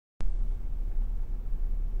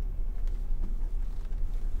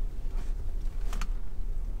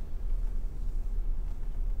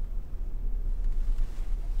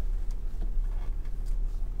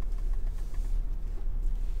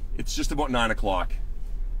It's just about 9 o'clock.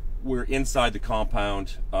 We're inside the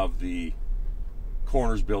compound of the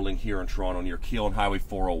Coroner's building here in Toronto near Keele and Highway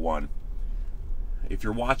 401. If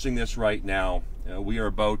you're watching this right now, we are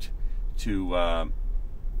about to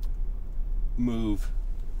move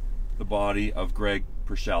the body of Greg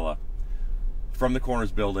Pierzchala from the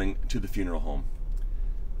Coroner's building to the funeral home.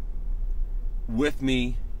 With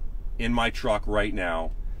me in my truck right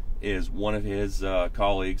now is one of his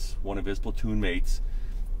colleagues, one of his platoon mates,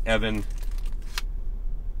 Evan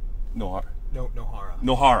Nohara.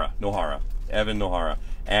 Evan Nohara.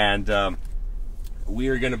 And we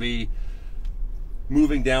are going to be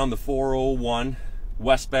moving down the 401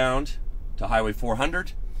 westbound to Highway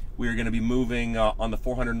 400. We are going to be moving on the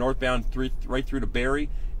 400 northbound right through to Barrie,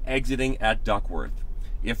 exiting at Duckworth.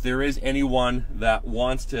 If there is anyone that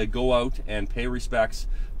wants to go out and pay respects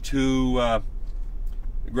to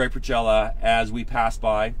Greg Pierzchala as we pass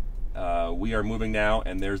by, we are moving now,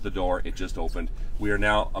 and there's the door. It just opened. We are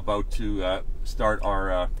now about to start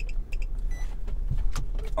our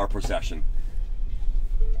procession.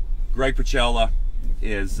 Greg Pierzchala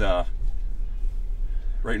is right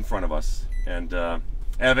in front of us, and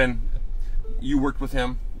Evan, you worked with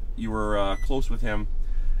him. You were close with him.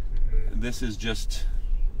 This is just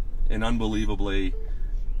an unbelievably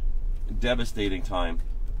devastating time.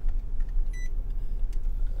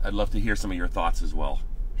 I'd love to hear some of your thoughts as well.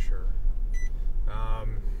 Sure.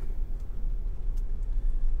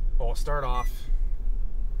 Well, I'll start off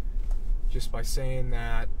just by saying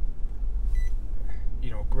that,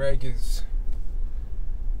 you know, Greg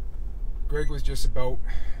was just about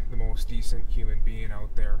the most decent human being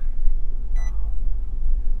out there.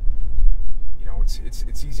 You know,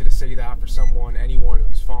 it's easy to say that for anyone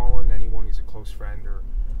who's fallen, anyone who's a close friend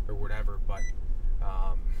or whatever, but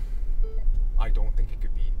I don't think it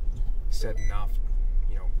could be said enough.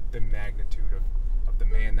 You know, the magnitude of the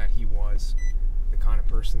man that he was, the kind of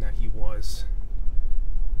person that he was,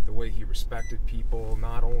 the way he respected people,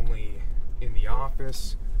 not only in the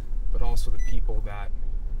office, but also the people that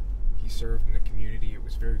he served in the community. It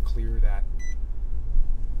was very clear that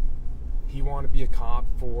he wanted to be a cop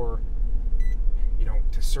for, you know,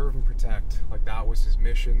 to serve and protect. Like, that was his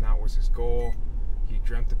mission, that was his goal. He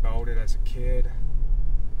dreamt about it as a kid,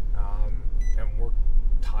 and worked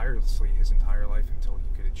tirelessly his entire life until he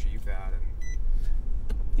could achieve that. And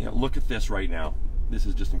you know, look at this right now. This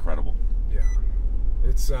is just incredible. Yeah,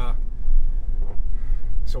 it's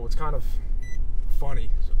so it's kind of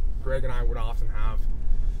funny. So Greg and I would often have,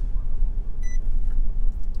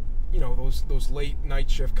 you know, those late night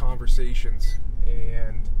shift conversations,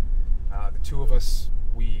 and the two of us,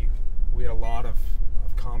 we had a lot of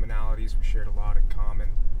commonalities. We shared a lot in common.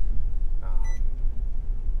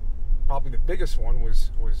 Probably the biggest one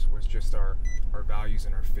was just our values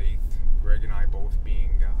and our faith. Greg and I both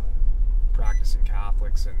being practicing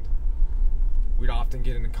Catholics, and we'd often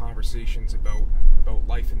get into conversations about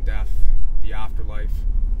life and death, the afterlife,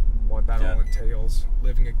 what that all entails,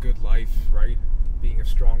 living a good life, right? Being a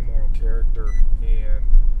strong moral character. And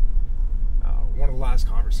one of the last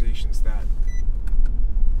conversations that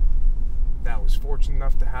I was fortunate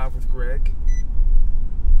enough to have with Greg,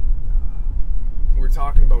 we were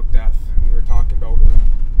talking about death, and we were talking about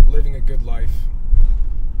living a good life.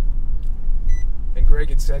 And Greg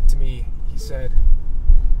had said to me, he's like,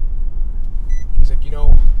 you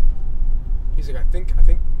know, he's like, I think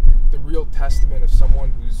the real testament of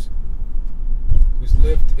someone who's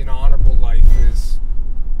lived an honorable life is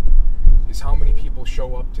how many people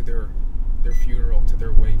show up to their funeral, to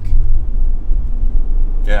their wake.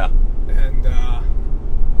 Yeah. And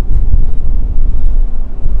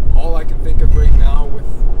all I can think of right now, with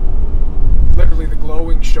literally the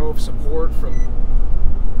glowing show of support from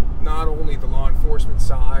not only the law enforcement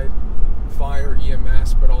side, fire,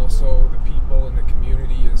 EMS, but also the people in the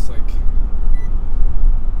community, is like,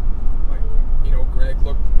 you know, Greg,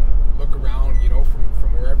 look around, you know,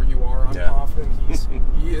 from wherever you are. I'm confident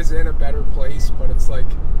he is in a better place, but it's like,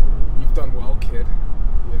 you've done well, kid,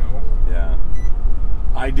 you know? Yeah.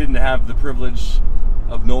 I didn't have the privilege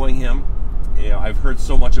of knowing him. You know, I've heard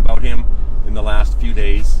so much about him in the last few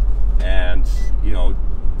days, and you know,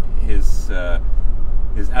 his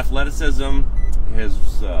athleticism,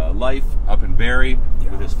 his life up in Barrie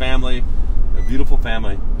with his family, a beautiful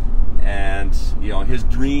family, and you know, his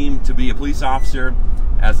dream to be a police officer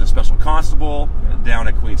as a special constable down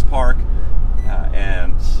at Queen's Park,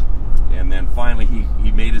 and then finally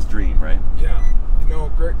he made his dream, right? Yeah, you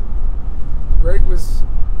know, Greg was,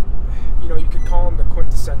 you know, you could call him the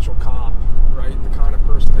quintessential cop, right? The kind of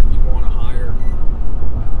person that you'd want to hire.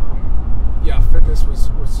 Yeah, fitness was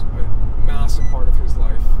a massive part of his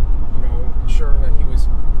life. You know, ensuring that he was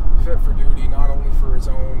for duty, not only for his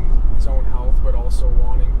own health, but also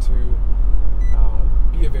wanting to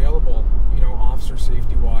be available, you know, officer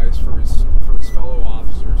safety wise for his fellow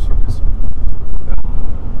officers. He was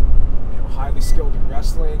you know, highly skilled in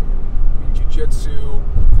wrestling, in jiu-jitsu.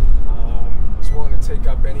 Was willing to take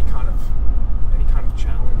up any kind of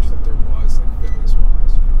challenge that there was, like fitness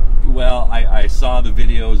wise. You know? Well, I saw the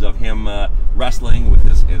videos of him wrestling with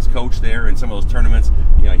his coach there in some of those tournaments.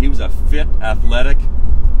 You know, he was a fit, athletic,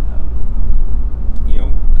 you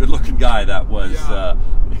know, good-looking guy. That was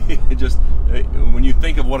just when you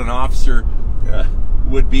think of what an officer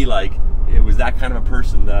would be like, it was that kind of a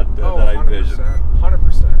person that I envisioned.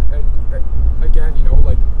 100%. Again, you know,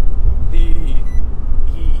 like he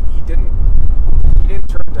didn't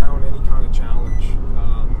turn down any kind of challenge.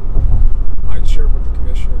 I shared with the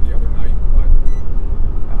commissioner the other night, but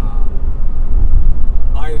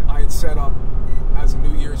I had set up as a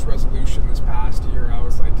New Year's resolution this past year. I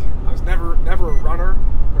was never a runner,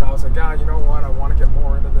 but I was like, you know what? I want to get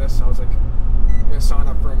more into this. I was like, I'm gonna sign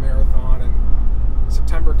up for a marathon, and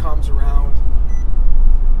September comes around,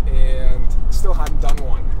 and still hadn't done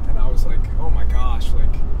one, and I was like, oh my gosh,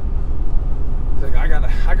 like I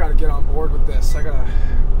gotta get on board with this. I gotta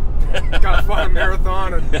find a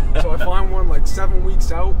marathon, and so I find one like 7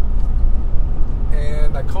 weeks out,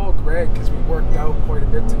 and I called Greg because we worked out quite a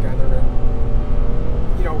bit together,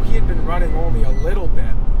 and you know, he had been running only a little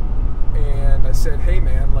bit, and I said, hey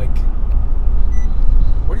man, like,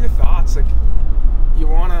 what are your thoughts? Like, you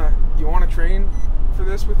wanna train for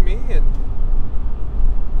this with me? And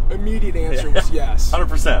immediate answer was yes.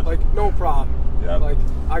 100%. Like, no problem. Yep. Like,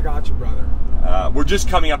 I got you, brother. We're just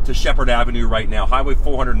coming up to Shepherd Avenue right now, Highway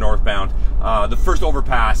 400 northbound. The first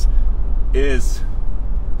overpass is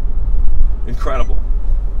incredible.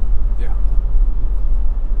 Yeah.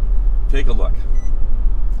 Take a look.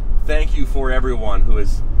 Thank you for everyone who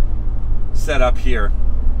is set up here.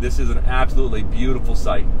 This is an absolutely beautiful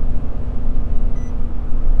site.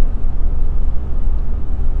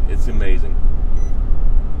 It's amazing.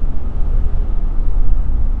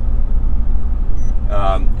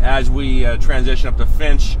 As we transition up to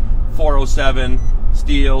Finch, 407,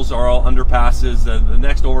 Steeles are all underpasses. The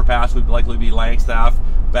next overpass would likely be Langstaff,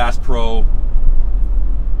 Bass Pro,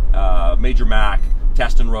 Major Mac,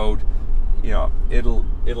 Teston Road. You know,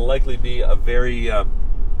 it'll likely be a very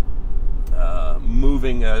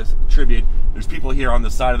moving tribute. There's people here on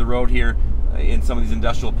the side of the road here in some of these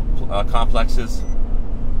industrial complexes,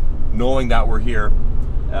 knowing that we're here,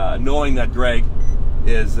 knowing that Greg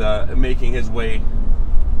is making his way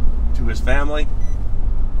to his family,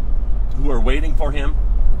 who are waiting for him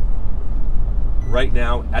right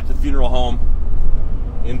now at the funeral home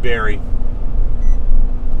in Barrie.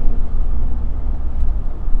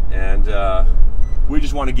 And we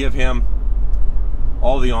just want to give him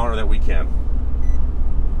all the honor that we can.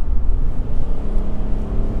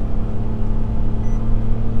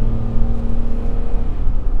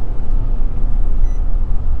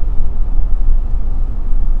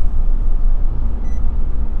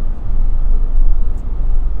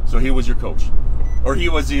 So he was your coach, or he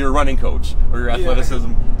was your running coach, or your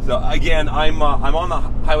athleticism. Yeah. So again, I'm on the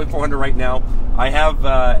Highway 400 right now. I have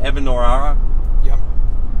Evan Norara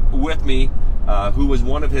with me, who was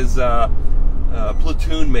one of his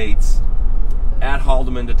platoon mates at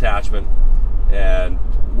Haldimand Detachment, and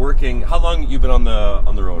working. How long you been on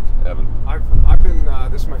the road, Evan? I've been.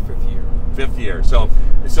 This is my 5th year. 5th year. So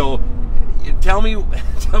tell me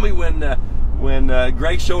when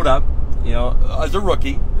Greg showed up, you know, as a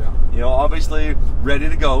rookie. Yeah. You know, obviously ready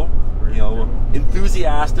to go. You know,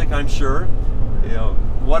 enthusiastic, I'm sure. You know,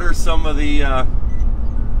 what are some of the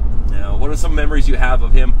what are some memories you have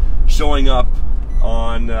of him showing up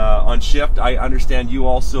on shift? I understand you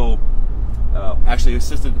also actually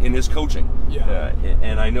assisted in his coaching. Yeah.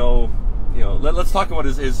 And I know, you know, let's talk about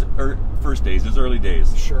his first days, his early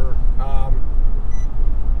days. Sure.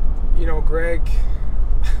 You know, Greg,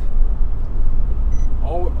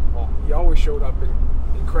 he always showed up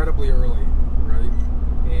incredibly early, right?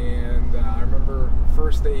 And I remember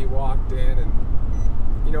first day he walked in, and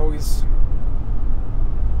you know, he's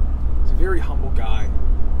a very humble guy,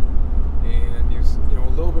 and he was, you know, a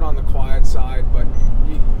little bit on the quiet side, but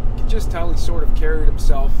you could just tell he sort of carried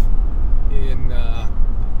himself in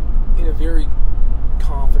a very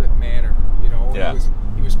confident manner, you know. Yeah.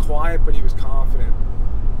 He was quiet, but he was confident.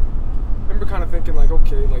 I remember kind of thinking, like,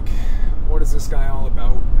 okay, like, what is this guy all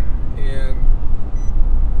about? And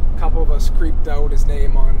a couple of us creeped out his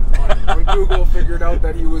name on Google, figured out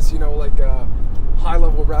that he was, you know, like a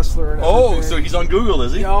high-level wrestler and everything. Oh, so he's on Google,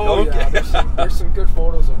 is he? Oh, okay. Yeah, there's some good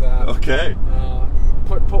photos of that. Okay.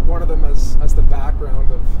 Put one of them as the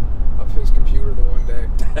background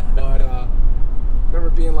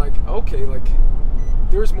okay, like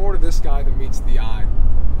there's more to this guy than meets the eye.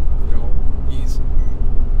 You know, he's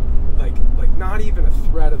like not even a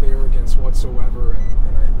threat of arrogance whatsoever,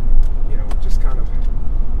 and I, you know, just kind of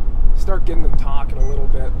start getting them talking a little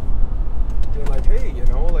bit. Being like, hey, you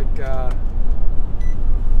know, like,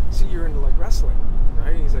 see, you're into like wrestling,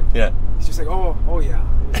 right? And he's like, yeah. He's just like, oh yeah.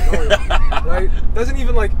 He's like, oh yeah, right? Doesn't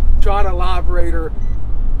even like try to elaborate, or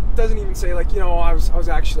doesn't even say like, you know, I was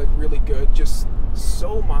actually like really good. Just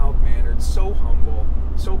so mild mannered, so humble,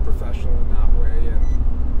 so professional in that way. And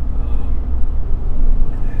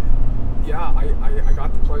yeah, I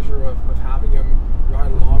got the pleasure of having him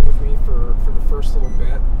ride along with me for the first little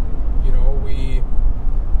bit. You know, we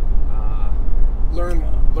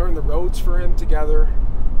learn the roads for him together,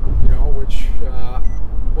 you know, which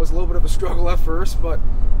was a little bit of a struggle at first, but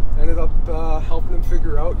ended up helping him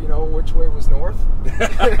figure out, you know, which way was north.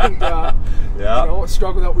 And yeah. You know, a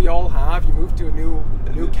struggle that we all have. You move to a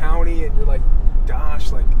new county and you're like,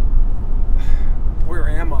 gosh, like, where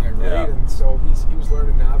am I, right? Yeah. And so he was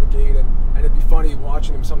learning to navigate, and it'd be funny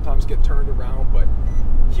watching him sometimes get turned around, but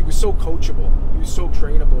he was so coachable, he was so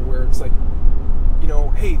trainable, where it's like, you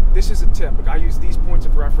know, hey, this is a tip. Like, I use these points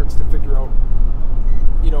of reference to figure out,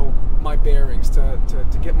 you know, my bearings, to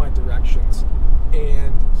get my directions.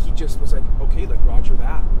 And he just was like, okay, like, roger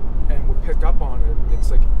that. And would pick up on it. And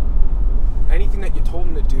it's like, anything that you told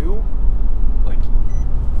him to do, like,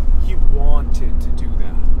 he wanted to do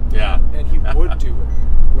that. Yeah. And he would do it,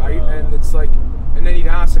 right? And it's like, and then he'd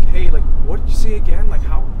ask, like, hey, like, what did you say again? Like,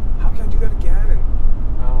 how can I do that again? And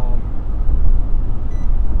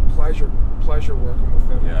pleasure working with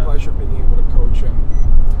him. Yeah. Pleasure being able to coach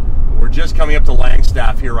him. We're just coming up to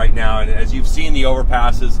Langstaff here right now, and as you've seen the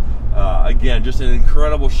overpasses, again, just an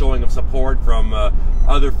incredible showing of support from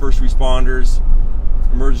other first responders,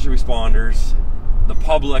 emergency responders, the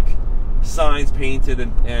public, signs painted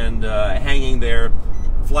and hanging there,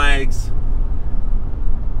 flags.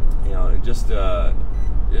 You know, just a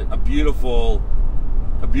beautiful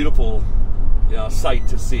you know, sight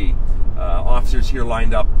to see. Officers here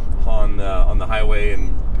lined up on the highway,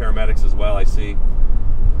 and paramedics as well, I see,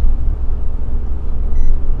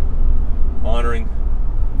 honoring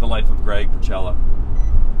the life of Greg Pierzchala.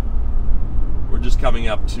 We're just coming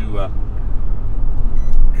up to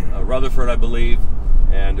Rutherford, I believe,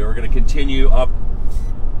 and we're going to continue up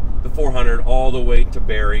the 400 all the way to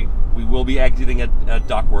Barrie. We will be exiting at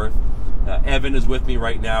Duckworth. Evan is with me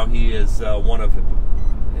right now. He is one of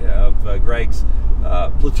Greg's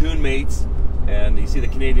platoon mates, and you see the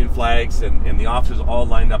Canadian flags and the officers all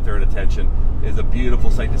lined up there at attention. It is a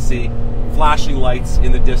beautiful sight to see. Flashing lights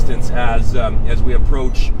in the distance as we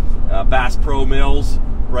approach Bass Pro Mills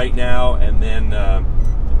right now, and then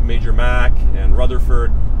Major Mac and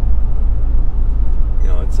Rutherford. You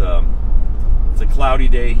know, it's a cloudy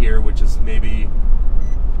day here, which is maybe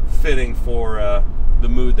fitting for the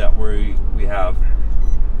mood that we have.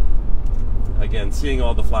 Again, seeing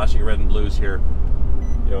all the flashing red and blues here,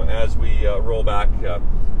 you know, as we roll back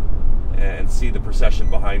and see the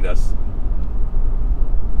procession behind us.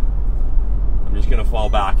 I'm just going to fall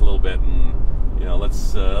back a little bit, and you know,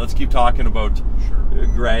 let's keep talking about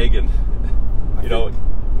Greg. And you know,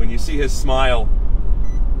 when you see his smile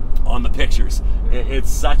on the pictures, it's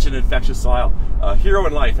such an infectious smile. Hero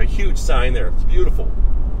in life, a huge sign there. It's beautiful.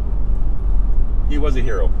 He was a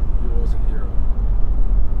hero. He was a hero.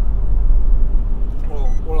 Well,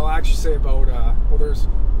 what I'll actually say about well, there's,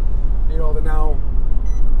 you know, the now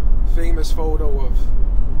famous photo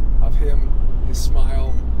of him, his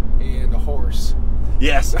smile, and a horse.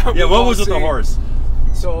 Yes. Yeah. What was with the horse?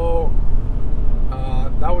 So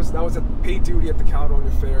that was at paid duty at the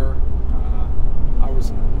Caledonia Fair. I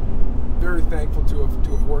was very thankful to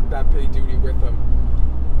have worked that paid duty with him,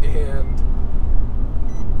 and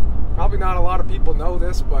probably not a lot of people know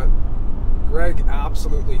this, but Greg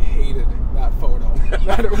absolutely hated that photo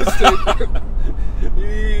that it was taken.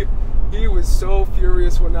 He was so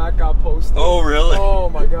furious when that got posted. Oh, really? Oh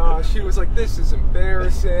my gosh. He was like, this is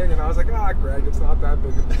embarrassing. And I was like, Greg, it's not that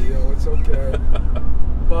big of a deal. It's okay.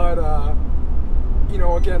 But, you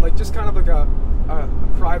know, again, like, just kind of like a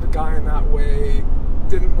private guy in that way.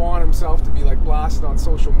 Didn't want himself to be like blasted on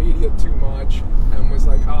social media too much, and was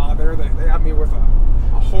like, they have me with a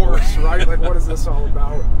horse, right? Like, what is this all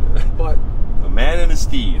about? But a man and a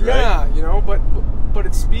steed, right? Yeah, you know, but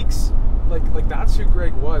it speaks, like that's who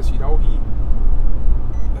Greg was, you know. He,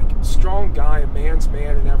 like, strong guy, a man's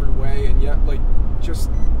man in every way, and yet, like,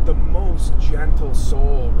 just the most gentle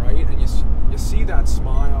soul, right? And you see that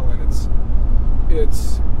smile, and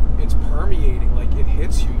it's permeating, like, it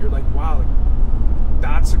hits you. You're like, wow, like,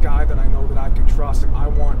 that's a guy that I know that I could trust, and I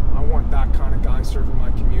want that kind of guy serving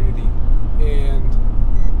my community. And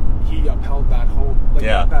he upheld that hope, like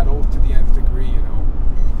that oath to the nth degree, you know,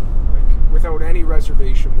 like without any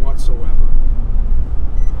reservation whatsoever.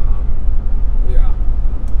 Yeah,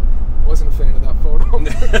 wasn't a fan of that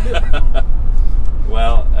photo.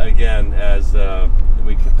 Well, again, as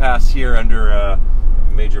we pass here under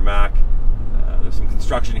Major Mac, there's some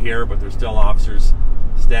construction here, but there's still officers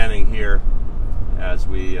standing here as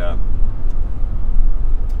we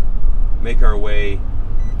make our way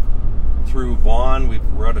through Vaughan.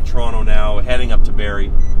 We're out of Toronto now, heading up to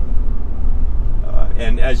Barrie.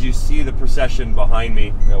 And as you see the procession behind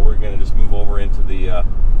me, we're going to just move over into the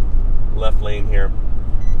left lane here.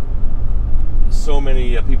 So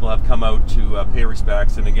many people have come out to pay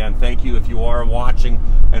respects, and again, thank you if you are watching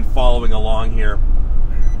and following along here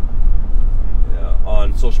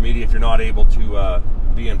on social media. If you're not able to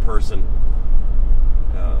be in person,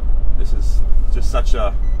 this is just such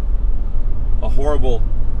a horrible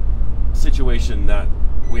situation that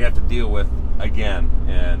we have to deal with again,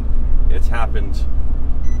 and it's happened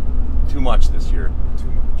too much this year.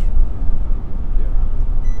 Too much.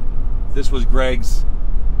 Yeah. This was Greg's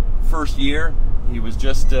first year. He was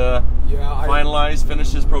just finalized,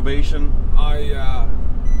 finished his probation.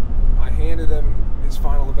 I handed him his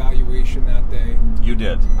final evaluation that day. You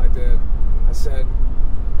did? I did. I said,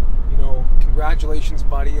 you know, congratulations,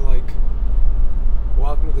 buddy. Like,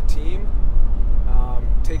 welcome to the team.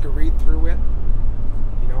 Take a read through it.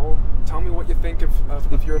 You know, tell me what you think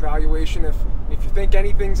of your evaluation. If you think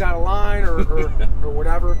anything's out of line or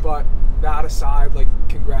whatever, but that aside, like,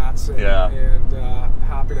 congrats and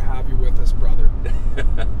happy to have you with us, brother.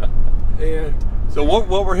 And so, what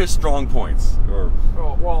were his strong points? Or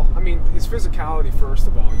well, I mean, his physicality first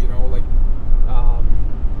of all. You know, like,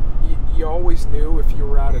 you always knew if you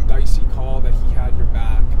were at a dicey call that he had your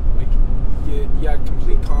back. Like, you had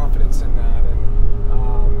complete confidence in that, and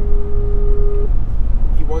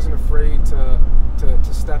he wasn't afraid to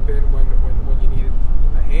step in when you needed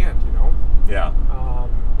a hand. You know. Yeah.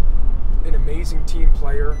 An amazing team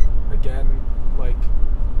player. Again, like,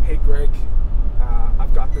 hey Greg,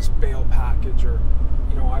 I've got this bail package, or,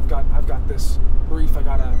 you know, I've got this brief I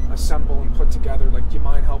gotta assemble and put together. Like, do you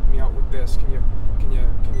mind helping me out with this? Can you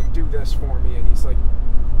do this for me? And he's like,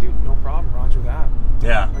 dude, no problem, Roger that.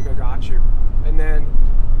 Yeah. Like, I got you. And then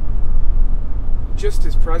just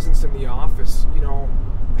his presence in the office, you know,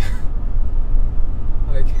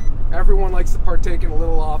 like, everyone likes to partake in a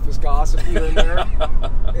little office gossip here and there.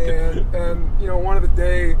 and you know, one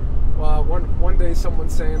day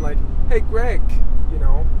someone's saying, like, hey Greg, you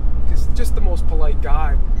know, because just the most polite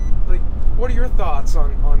guy, like, what are your thoughts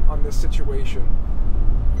on this situation?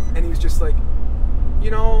 And he was just like,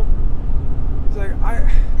 you know, he's like, I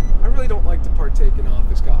really don't like to partake in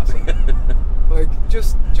office gossip. Like,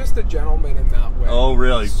 just a gentleman in that way. Oh,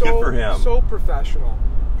 really? So, good for him. So professional.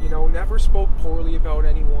 You know, never spoke poorly about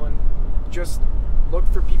anyone. Just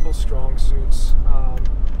looked for people's strong suits.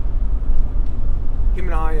 Him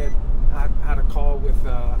and I had a call with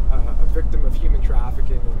a victim of human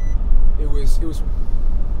trafficking. And it was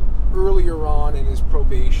earlier on in his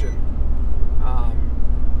probation.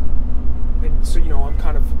 And so, you know, I'm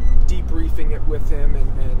kind of debriefing it with him and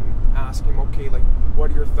asking him, okay, like, what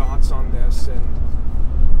are your thoughts on this? And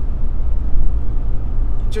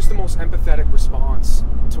just the most empathetic response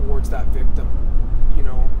towards that victim, you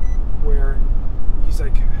know, where he's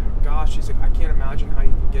like, gosh, he's like, I can't imagine how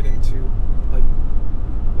you can get into like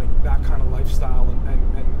that kind of lifestyle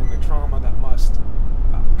and the trauma that must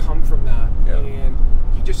come from that. Yeah. And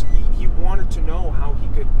he wanted to know how he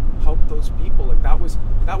could help those people. Like, that was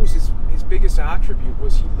his biggest attribute,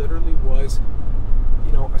 was he literally was,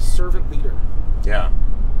 you know, a servant leader. Yeah.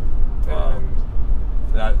 And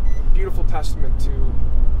that beautiful testament to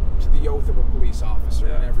the oath of a police officer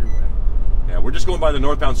in every way. Yeah, we're just going by the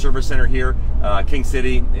northbound service center here, King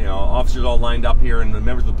City. You know, officers all lined up here, and the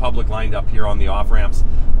members of the public lined up here on the off ramps.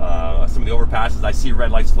 Some of the overpasses, I see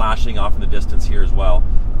red lights flashing off in the distance here as well.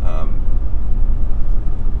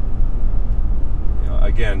 You know,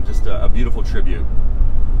 again, just a beautiful tribute.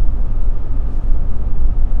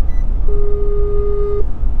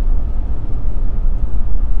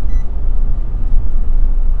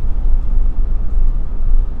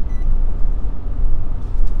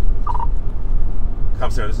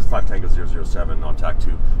 Sarah, this is 5 Tango 007 on TAC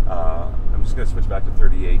 2. I'm just going to switch back to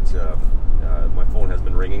 38. My phone has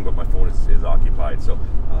been ringing, but my phone is occupied, so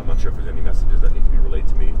I'm not sure if there's any messages that need to be relayed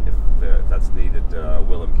to me. If that's needed,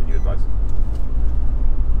 Willem, can you advise?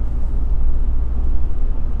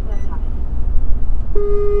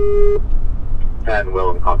 And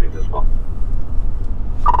Willem copies as well.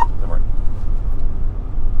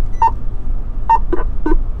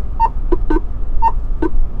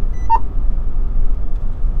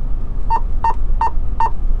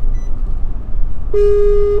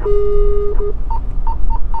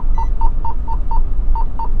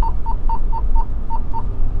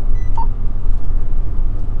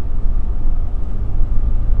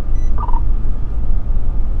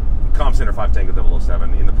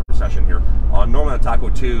 Taco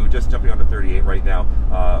 2, just jumping onto 38 right now.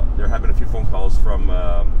 There have been a few phone calls from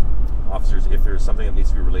officers. If there's something that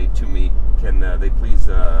needs to be relayed to me, can they please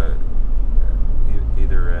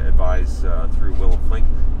either advise through Will and Flink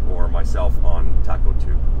or myself on Taco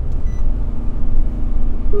 2.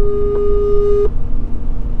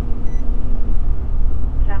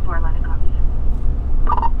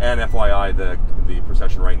 And FYI, the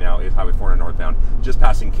procession right now is Highway 400 northbound, just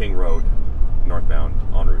passing King Road northbound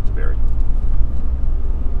en route to Barrie.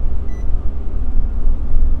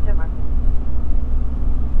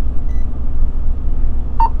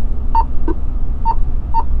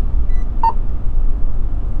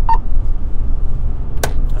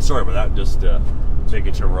 Sorry about that, just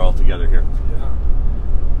making sure we're all together here. Yeah.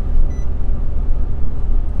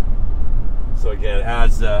 So again,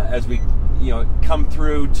 as we come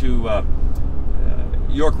through to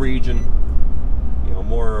York region,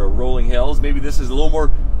 more rolling hills. Maybe this is a little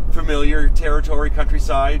more familiar territory,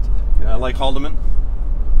 countryside, like Haldimand.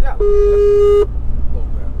 Yeah. A little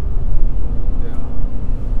bit. Yeah.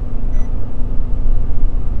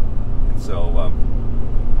 And so,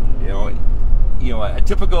 a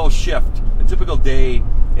typical shift, a typical day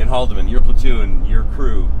in Haldimand, your platoon, your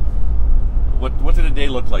crew. What did a day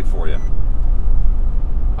look like for you?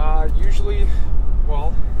 Usually,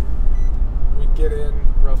 well, we get in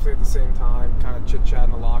roughly at the same time, kind of chit-chat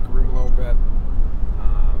in the locker room a little bit.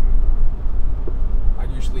 I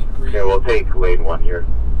usually greet... Okay, we'll take lane 1 here.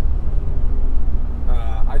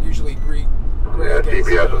 I usually greet Greg. Yeah,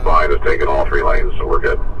 GPS is fine. It's taking all 3 lanes, so we're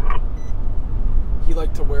good. He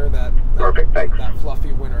liked to wear that Perfect, thanks. that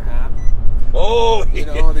fluffy winter hat. Oh, the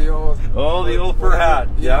old... Oh, the old fur hat,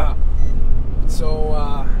 yeah. So,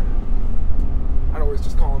 I'd always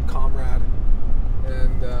just call him Comrade.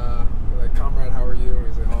 And, like, Comrade, how are you? And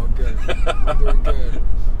he's like, oh, good. I'm doing good.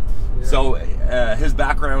 So, his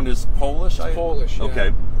background is Polish? Polish, yeah.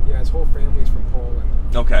 Okay. Yeah, his whole family's from Poland.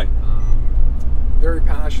 Okay. Very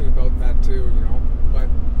passionate about that, too, But,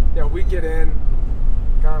 we get in,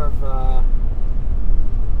 kind of,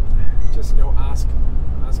 just, ask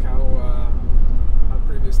how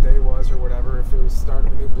previous day was or whatever, if it was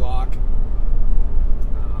starting a new block.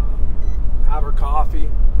 Have our coffee,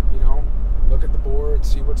 look at the board,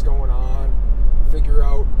 see what's going on, figure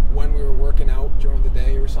out when we were working out during the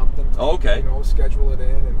day or something. Okay. Schedule it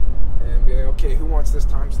in and be like, okay, who wants this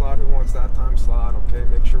time slot, who wants that time slot, okay,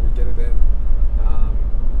 make sure we get it in.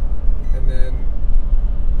 And then,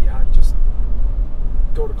 just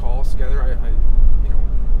go to calls together. I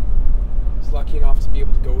was lucky enough to be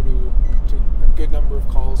able to go to a good number of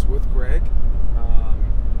calls with Greg.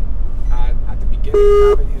 At the beginning,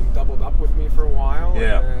 having him doubled up with me for a while,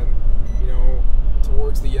 yeah. And then,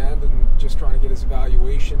 towards the end, and just trying to get his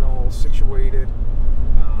evaluation all situated.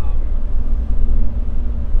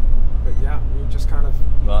 But yeah, we just kind of...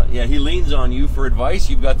 Well, yeah, he leans on you for advice.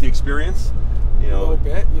 You've got the experience. A little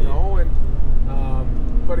bit, and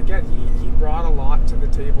but again, he brought a lot to the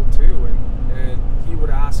table too, and he would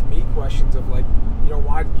ask me questions of like,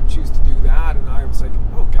 why did you choose to do that? And I was like,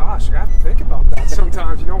 oh gosh, I have to think about that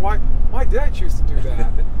sometimes. Why did I choose to do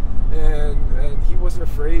that? and he wasn't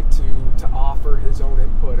afraid to offer his own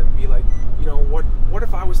input and be like, what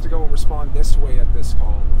if I was to go and respond this way at this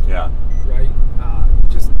call? Yeah. Right.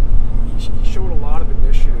 He showed a lot of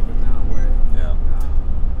initiative in that way. Yeah.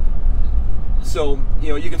 So,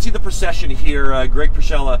 you can see the procession here. Greg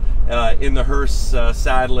Pierzchala in the hearse,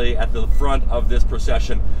 sadly, at the front of this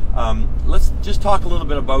procession. Let's just talk a little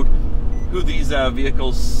bit about who these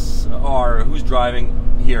vehicles are, who's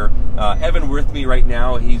driving here. Evan with me right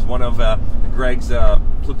now. He's one of Greg's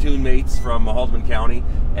platoon mates from Haldimand County,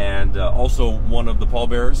 and also one of the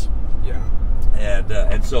pallbearers. Yeah. And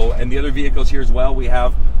the other vehicles here as well. We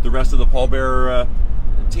have the rest of the pallbearer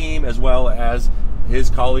team, as well as his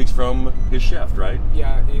colleagues from his shift, right?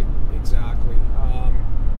 Yeah, exactly.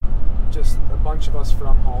 Just a bunch of us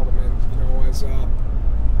from Haldimand,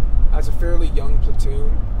 as a fairly young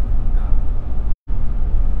platoon,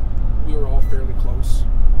 we were all fairly close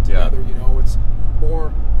together. Yeah. It's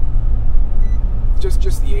more just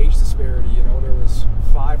the age disparity. There was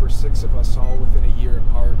 5 or 6 of us all within a year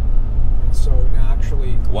apart, and so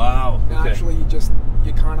naturally,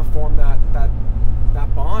 you kind of form that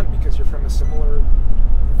bond because you're from the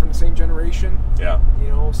same generation. Yeah.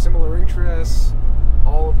 Similar interests,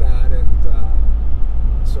 all of that, and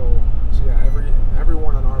so yeah,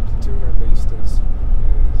 everyone on our platoon at least is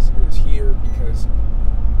here because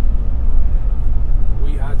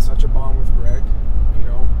we had such a bond with Greg.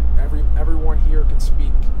 Everyone here could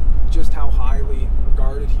speak just how highly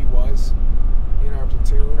regarded he was in our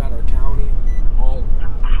platoon, at our county, all of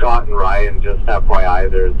that. Scott and Ryan just just FYI,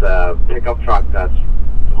 there's a pickup truck that's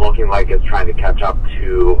looking like it's trying to catch up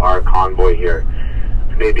to our convoy here.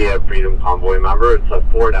 Maybe a Freedom Convoy member. It's a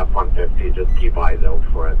Ford F-150. Just keep eyes out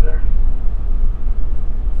for it there.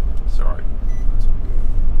 Sorry.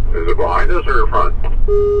 Is it behind us or in front?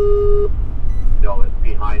 No, it's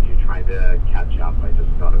behind you trying to catch up. I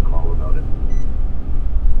just got a call about it.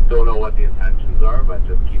 Don't know what the intentions are, but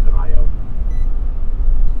just keep an eye out.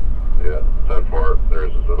 Yeah, 10-4.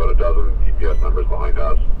 There's about a dozen GPS numbers behind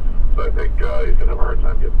us, so I think he's going to have a hard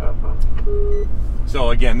time getting past them. So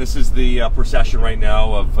again, this is the procession right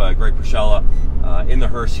now of Greg Pierzchala in the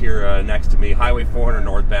hearse here next to me, Highway 400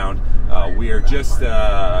 northbound. We are just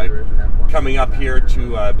coming up here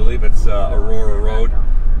to, I believe it's Aurora Road,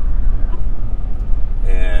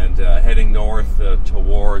 and heading north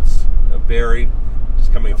towards Barrie,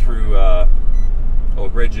 just coming through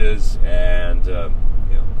Oak Ridges and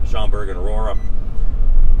Schomburg and Aurora.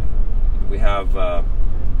 We have the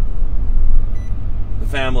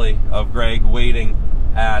family of Greg waiting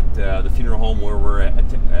at the funeral home where we're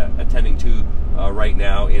attending to right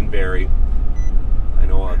now in Barrie. I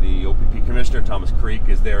know the OPP Commissioner, Thomas Carrique,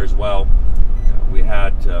 is there as well. We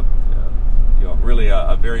had really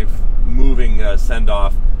a very moving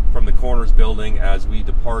send-off from the Coroner's building as we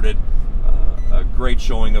departed. A great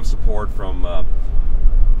showing of support from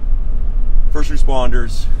first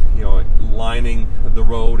responders, lining the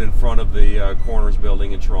road in front of the Coroner's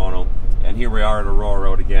building in Toronto. And here we are at Aurora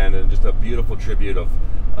Road again, and just a beautiful tribute of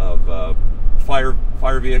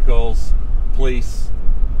fire vehicles, police,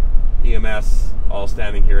 EMS, all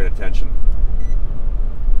standing here at attention.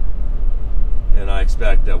 And I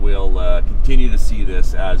expect that we'll continue to see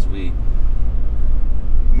this as we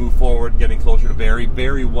move forward, getting closer to Barrie.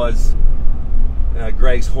 Barrie was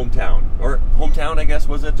Greg's hometown, I guess,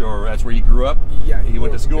 was it? Or that's where he grew up? Yeah, he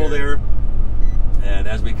went to school there. And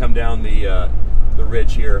as we come down the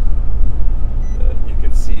ridge here, you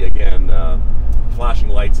can see again flashing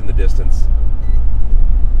lights in the distance.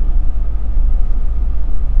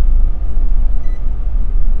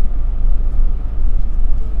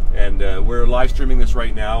 And we're live streaming this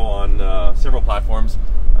right now on several platforms.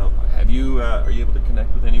 Are you able to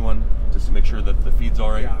connect with anyone just to make sure that the feed's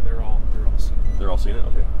all right? Yeah, they're all seeing it. They're all seeing it?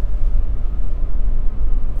 Okay.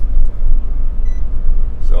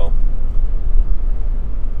 So,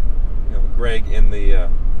 Greg in the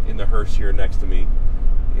hearse here next to me,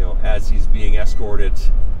 as he's being escorted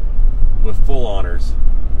with full honors,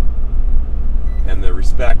 and the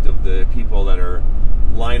respect of the people that are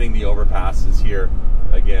lining the overpasses here,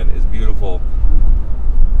 again, is beautiful.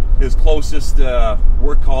 His closest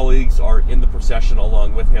work colleagues are in the procession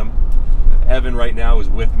along with him. Evan right now is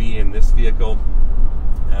with me in this vehicle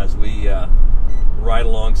as we ride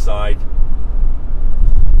alongside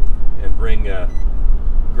and bring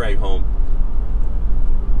Greg home.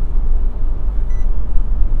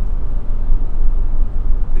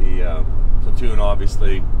 The platoon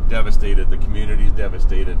obviously devastated, the community is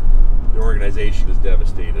devastated, the organization is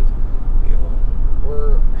devastated.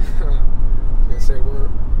 We're I was gonna say we're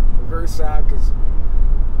very sad because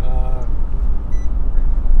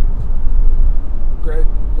Greg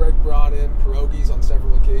brought in pierogies on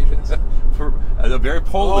several occasions. A very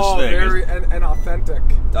Polish thing. Very and authentic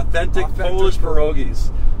Polish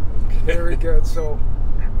pierogies. Very good. So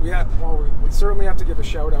we certainly have to give a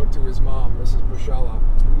shout out to his mom, Mrs. Pierzchala,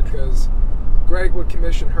 because Greg would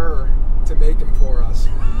commission her to make them for us,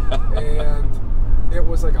 and it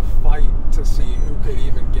was like a fight to see who could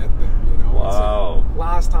even get them. Wow. Like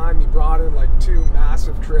last time he brought in like 2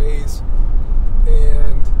 massive trays,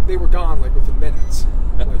 and they were gone like within minutes,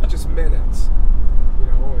 like just minutes.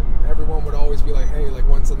 And everyone would always be like, "Hey, like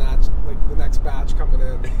when's the next batch coming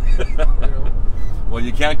in?" Well,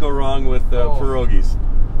 you can't go wrong with pierogies.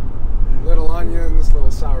 Little onions,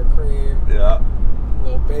 little sour cream. Yeah.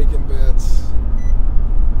 Little bacon bits.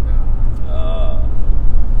 Yeah.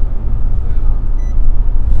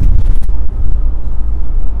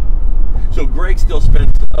 So Greg still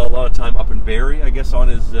spent a lot of time up in Barrie, I guess, on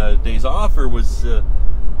his days off, or was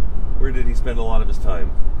where did he spend a lot of his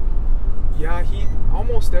time? Yeah, he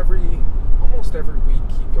almost every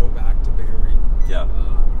week he'd go back to Barrie. Yeah.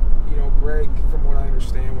 Greg, from what I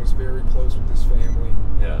understand, was very close with his family.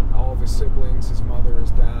 Yeah. All of his siblings, his mother,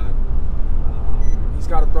 his dad. He's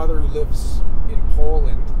got a brother who lives in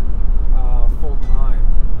Poland full time.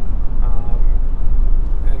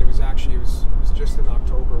 And it was just in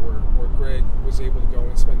October where Greg was able to go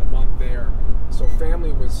and spend a month there. So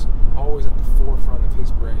family was always at the forefront of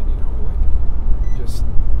his brain, just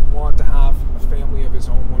want to have a family of his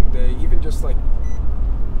own one day, even just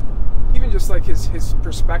just like his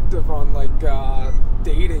perspective on like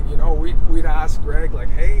dating. You know, we'd ask Greg like,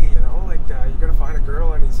 hey, you know, like you're gonna find a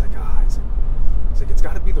girl, and he's like, he's like it's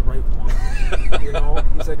got to be the right one. You know,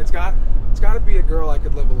 he's like it's got to be a girl I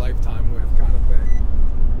could live a lifetime with, kind of thing,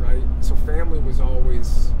 right? So family was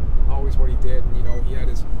always what he did, and you know, he had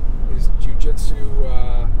his jiu-jitsu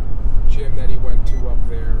gym that he went to up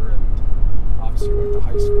there, and obviously went to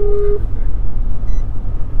high school and everything.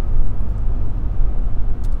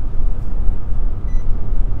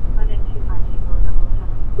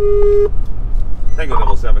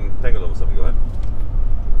 Tango 7, go ahead.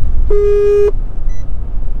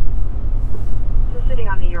 Just sitting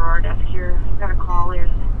on the Aurora desk here, I've got a call in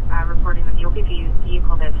reporting that the OPP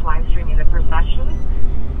vehicle that's live streaming the procession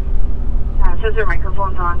says their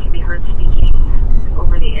microphone's on, can be heard speaking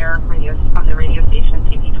over the air on the radio station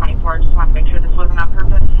CP24. Just want to make sure this wasn't on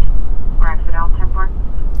purpose or accidental. 10-4.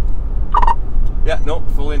 Yeah, no,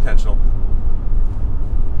 fully intentional.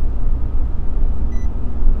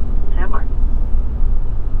 10-4.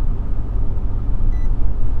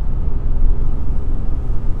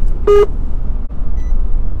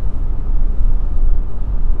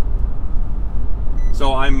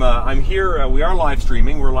 So I'm here. We are live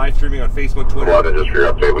streaming. We're live streaming on Facebook, Twitter. Well, just for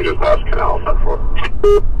your update, we just passed Canal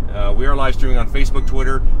 10-4. We are live streaming on Facebook,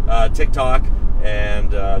 Twitter, TikTok, and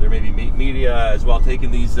there may be media as well taking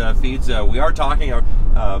these feeds. We are talking.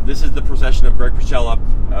 This is the procession of Grzegorz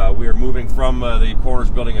Pierzchala. We are moving from the coroner's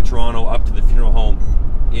building in Toronto up to the funeral home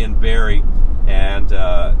in Barrie, and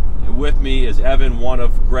with me is Evan, one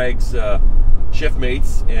of Greg's shift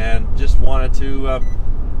mates, and just wanted to.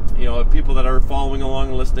 You know, people that are following along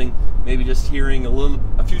and listening, maybe just hearing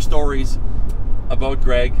a few stories about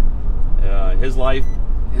Greg, his life,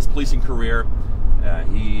 his policing career.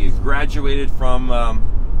 He graduated from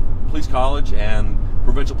Police College and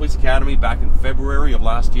Provincial Police Academy back in February of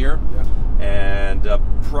last year. Yeah. And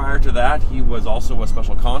prior to that, he was also a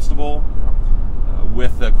special constable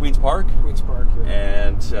with Queen's Park. Queen's Park, yeah.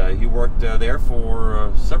 And he worked there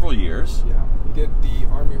for several years. Yeah, he did the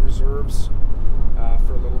Army Reserves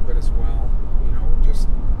for a little bit as well. You know, just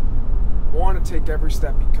wanted to take every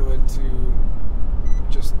step he could to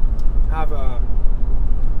just have a,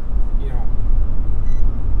 you know,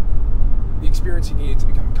 the experience he needed to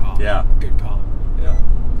become a cop. Yeah. A good cop. Yeah.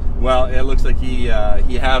 Well, it looks like he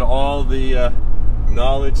had all the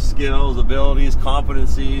knowledge, skills, abilities,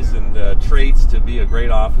 competencies, and traits to be a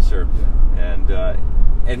great officer. Yeah.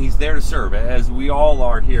 And he's there to serve, as we all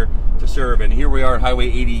are here to serve. And here we are at Highway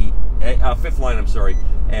 80. 5th line, I'm sorry,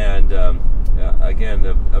 and again,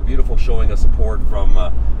 a beautiful showing of support from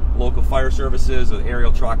local fire services, an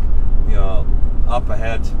aerial truck, you know, up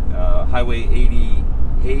ahead. Highway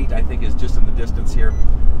 88, I think, is just in the distance here.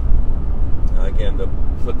 Again, the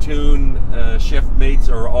platoon shift mates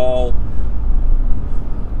are all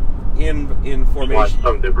in formation. Watch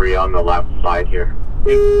some debris on the left side here.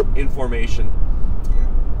 In formation.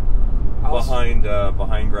 Yeah.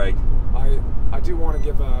 Behind Greg. I do want to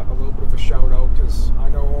give a little bit of a shout out, because I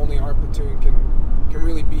know only our platoon can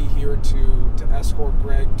really be here to escort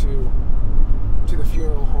Greg to the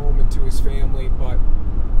funeral home and to his family. But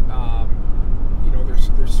you know,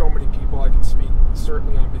 there's so many people I can speak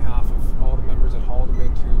certainly on behalf of all the members at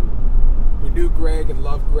Haldimand who knew Greg and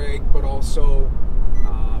loved Greg, but also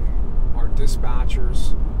our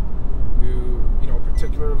dispatchers who, you know,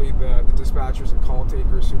 particularly the dispatchers and call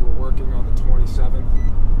takers who were working on the 27th.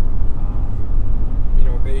 You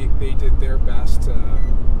know, they did their best to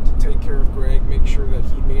take care of Greg, make sure that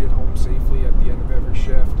he made it home safely at the end of every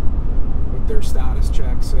shift with their status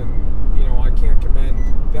checks, and you know, I can't commend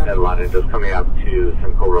them. Atlanta, just coming up to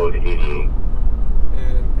Simcoe Road 88.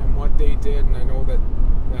 And what they did, and I know that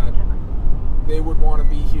they would want to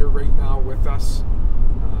be here right now with us,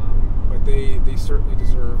 but they certainly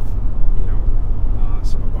deserve, you know,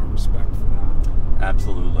 some of our respect for that.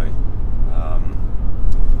 Absolutely.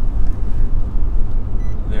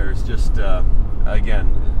 There's just, again,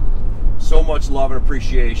 so much love and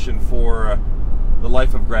appreciation for the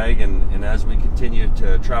life of Greg, and as we continue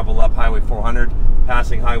to travel up Highway 400,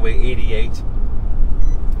 passing Highway 88,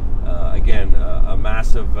 again, a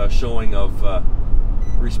massive showing of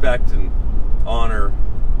respect and honor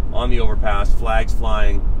on the overpass, flags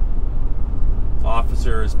flying,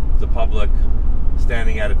 officers, the public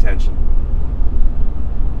standing at attention.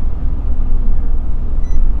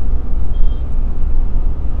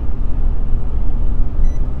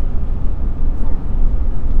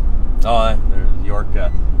 Oh, there's York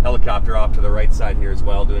helicopter off to the right side here as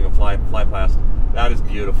well, doing a fly past. That is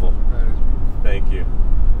beautiful. That is beautiful. Thank you.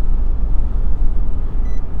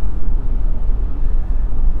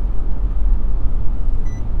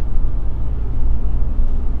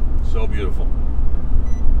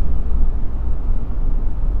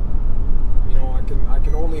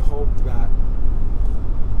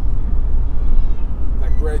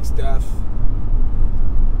 Greg's death,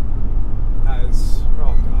 as,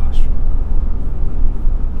 oh gosh,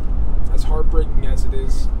 as heartbreaking as it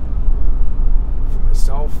is for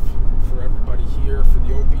myself, for everybody here, for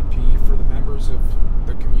the OPP, for the members of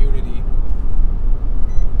the community,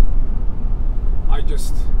 I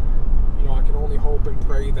just, I can only hope and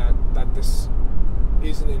pray that this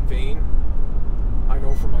isn't in vain. I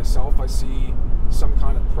know for myself, I see some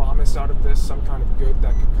kind of promise out of this, some kind of good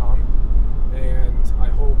that could come, and I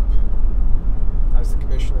hope, as the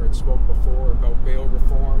Commissioner had spoke before about bail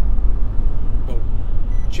reform, about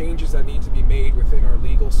changes that need to be made within our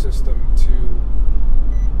legal system to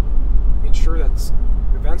ensure that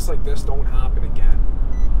events like this don't happen again.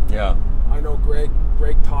 Yeah. I know Greg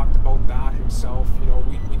talked about that himself.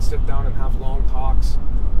 We'd sit down and have long talks,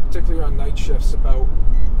 particularly on night shifts, about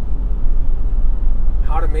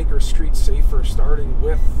how to make our streets safer, starting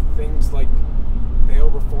with things like bail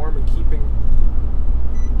reform and keeping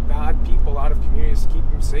bad people out of communities, to keep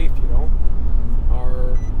them safe.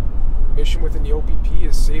 Our mission within the OPP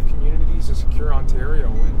is save communities and secure Ontario,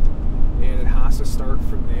 and it has to start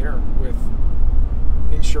from there, with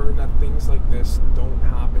ensuring that things like this don't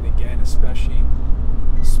happen again, especially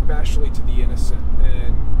to the innocent.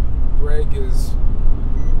 And Greg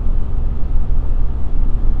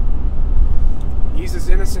he's as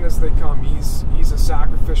innocent as they come. He's a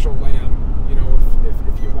sacrificial lamb,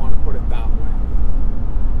 if you want to put it that way.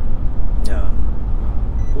 Yeah.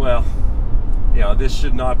 Well, this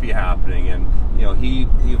should not be happening, and he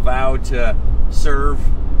vowed to serve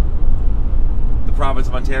the province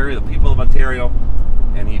of Ontario, the people of Ontario,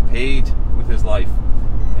 and he paid with his life,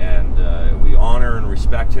 and we honor and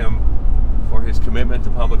respect him for his commitment to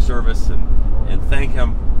public service, and thank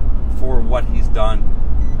him for what he's done.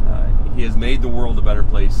 He has made the world a better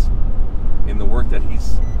place in the work that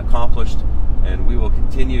he's accomplished, and we will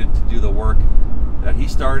continue to do the work that he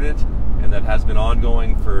started and that has been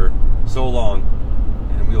ongoing for so long,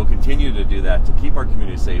 and we will continue to do that to keep our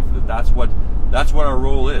community safe. That's what our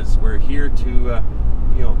role is. We're here to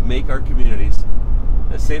make our communities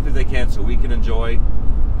as safe as they can, so we can enjoy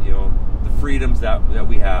the freedoms that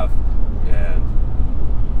we have. And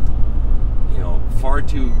far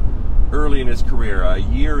too early in his career, a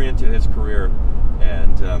year into his career,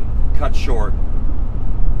 and cut short,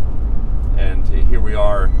 and here we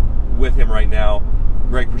are with him right now,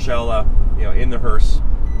 Greg Pierzchala, in the hearse,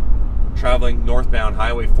 traveling northbound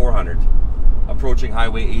Highway 400, approaching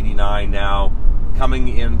Highway 89 now, coming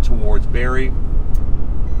in towards Barrie.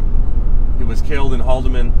 He was killed in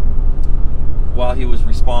Haldimand while he was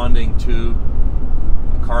responding to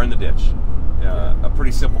a car in the ditch. A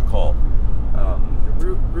pretty simple call.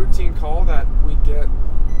 Routine call that we get,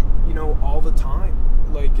 all the time.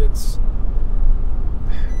 Like,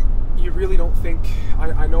 you really don't think,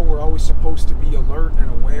 I know we're always supposed to be alert and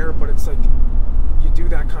aware, but it's like, you do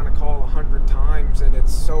that kind of call 100 times and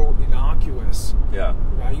it's so innocuous. Yeah.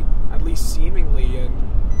 Right? At least seemingly. And,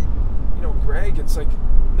 Greg, it's like,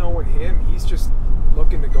 knowing him, he's just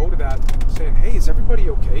looking to go to that, saying, hey, is everybody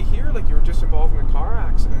okay here? Like, you were just involved in a car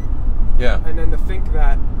accident. Yeah. And then to think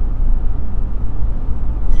that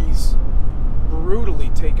he's brutally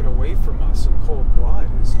taken away from us in cold blood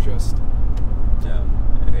is just... Yeah.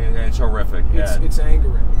 It's horrific. It's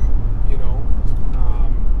angering,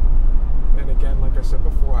 and again, like I said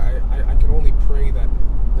before, I can only pray that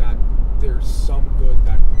there's some good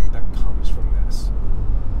that comes from this.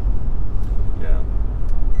 Yeah.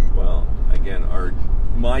 Well, again,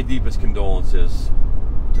 my deepest condolences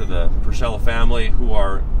to the Pierzchala family, who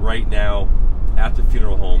are right now at the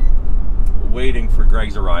funeral home waiting for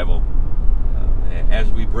Greg's arrival, as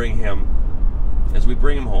we bring him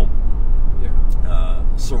home. Yeah.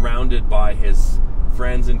 Surrounded by his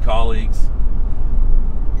friends and colleagues,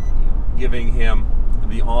 giving him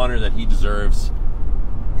the honor that he deserves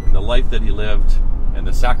in the life that he lived and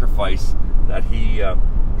the sacrifice that he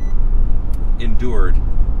endured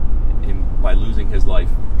by losing his life.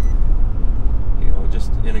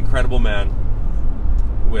 Just an incredible man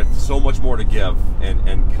with so much more to give,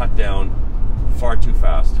 and cut down far too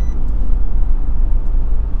fast.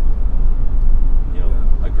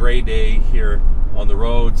 A gray day here on the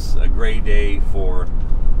roads, a gray day for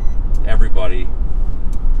everybody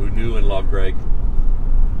who knew and loved Greg.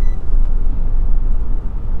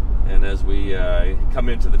 And as we come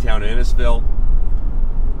into the town of Innisfil,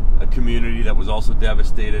 a community that was also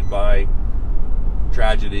devastated by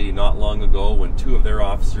tragedy not long ago when two of their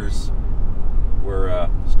officers were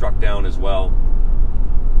struck down as well,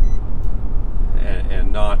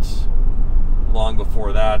 and not long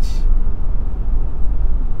before that,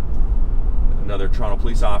 another Toronto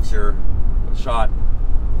police officer was shot.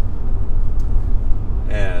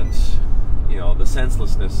 And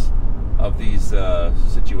senselessness of these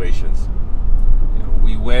situations. You know,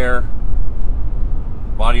 we wear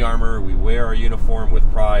body armor, we wear our uniform with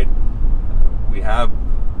pride. We have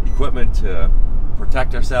equipment to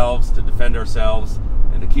protect ourselves, to defend ourselves,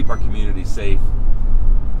 and to keep our community safe.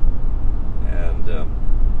 And you know,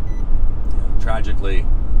 tragically,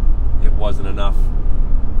 it wasn't enough,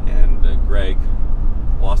 and Greg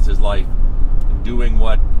lost his life doing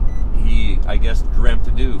what he, I guess, dreamt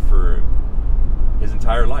to do for his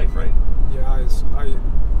entire life, right? Yeah,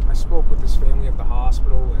 I spoke with his family at the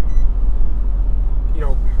hospital, and you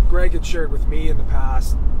know, Greg had shared with me in the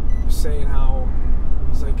past, saying how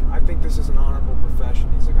he's like, I think this is an honorable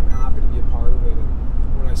profession. He's like, I'm happy to be a part of it.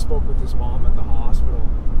 And when I spoke with his mom at the hospital,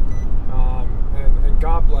 and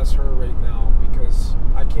God bless her right now, because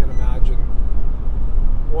I can't imagine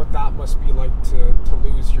what that must be like to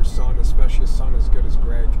lose your son, especially a son as good as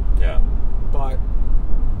Greg. Yeah. But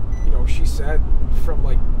you know, she said from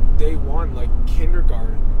like day one, like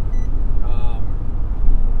kindergarten,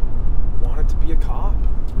 wanted to be a cop.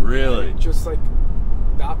 Really? Just like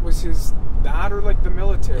that was his, that or like the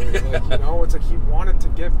military. Like, you know, it's like he wanted to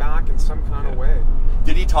get back in some kind of way.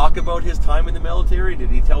 Did he talk about his time in the military?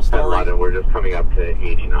 Did he tell stories? We're just coming up to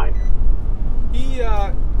 89. He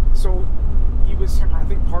so he was, I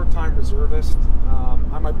think, part-time reservist.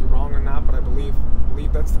 I might be wrong on that, but I believe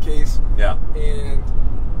that's the case. Yeah. And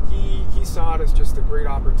he saw it as just a great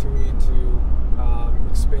opportunity to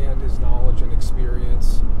expand his knowledge and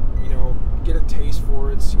experience, you know, get a taste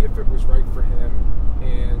for it, see if it was right for him.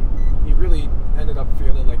 And he really ended up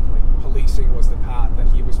feeling like policing was the path that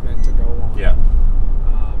he was meant to go on. Yeah.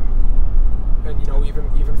 And you know,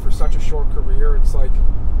 even for such a short career, it's like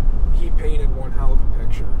he painted one hell of a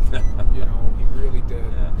picture. You know, he really did.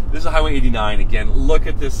 Yeah. This is Highway 89 again. Look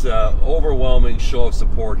at this overwhelming show of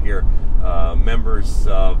support here. Members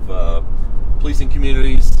of policing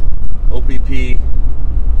communities, OPP,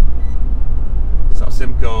 South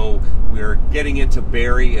Simcoe. We're getting into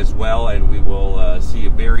Barrie as well, and we will see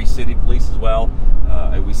a Barrie City Police as well.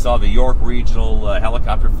 We saw the York Regional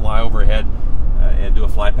helicopter fly overhead and do a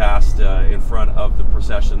fly past in front of the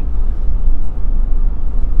procession.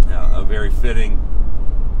 A very fitting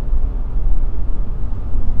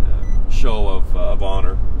show of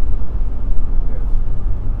honor.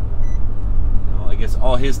 You know, I guess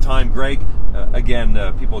all his time, Greg. Again,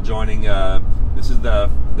 people joining. This is the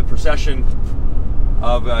procession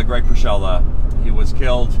of Greg Pierzchala. He was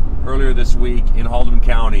killed earlier this week in Haldimand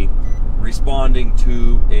County, responding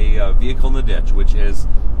to a vehicle in the ditch, which is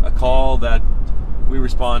a call that we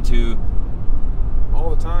respond to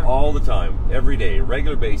all the time, every day,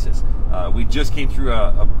 regular basis. We just came through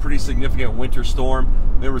a pretty significant winter storm.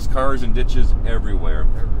 There was cars and ditches everywhere.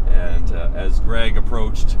 And as Greg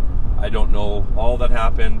approached, I don't know all that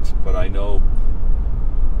happened, but I know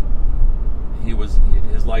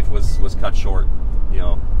his life was cut short, you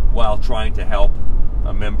know, while trying to help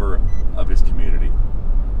a member of his community.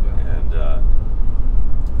 Yeah.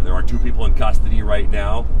 And there are 2 people in custody right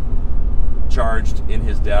now, charged in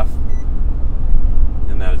his death,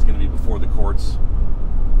 and that is going to be before the courts.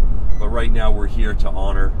 But right now we're here to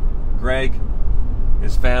honor Greg.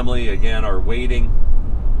 His family, again, are waiting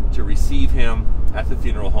to receive him at the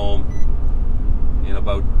funeral home in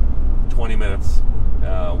about 20 minutes.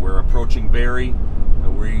 We're approaching Barrie.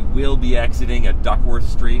 We will be exiting at Duckworth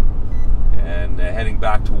Street and heading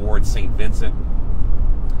back towards St. Vincent.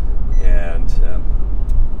 And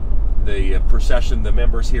the procession, the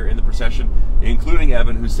members here in the procession, including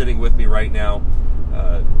Evan, who's sitting with me right now,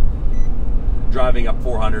 driving up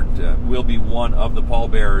 400, will be one of the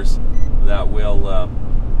pallbearers that will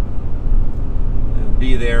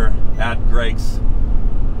be there at Greg's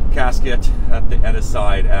casket at his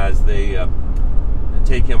side as they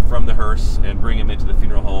take him from the hearse and bring him into the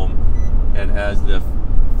funeral home. And as the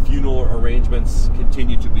funeral arrangements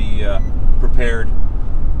continue to be prepared,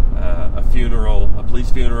 a police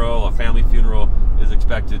funeral, a family funeral is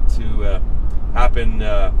expected to happen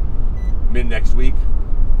mid next week.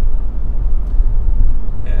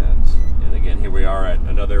 And again, here we are at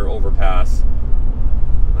another overpass.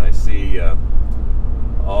 And I see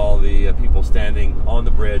all the people standing on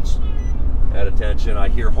the bridge at attention. I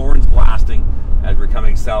hear horns blasting as we're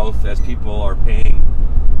coming south, as people are paying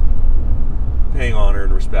honor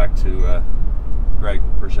and respect to Greg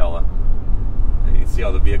Pierzchala. And you can see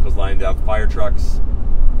all the vehicles lined up: fire trucks,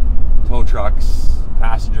 tow trucks,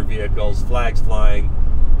 passenger vehicles, flags flying.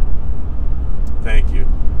 Thank you.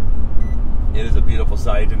 It is a beautiful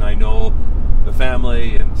sight, and I know the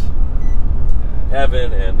family and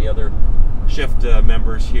Evan and the other shift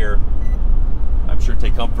members here, I'm sure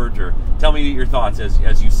take comfort, or tell me your thoughts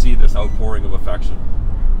as you see this outpouring of affection.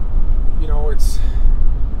 You know, it's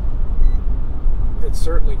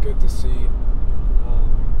certainly good to see.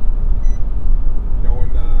 You know,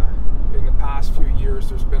 in the past few years,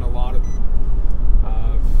 there's been a lot of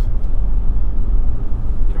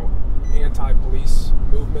you know, anti-police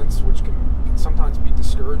movements, which can sometimes be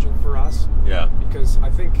discouraging for us. Yeah. Because I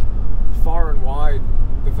think far and wide,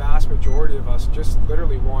 the vast majority of us just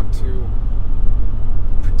literally want to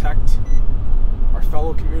protect our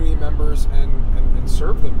fellow community members and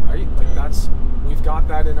serve them, right? Like we've got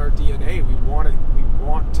that in our DNA. We want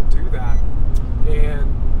to do that.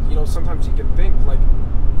 And you know, sometimes you can think like,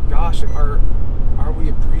 gosh, are we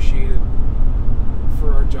appreciated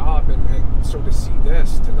for our job? And so to see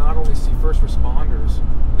this, to not only see first responders.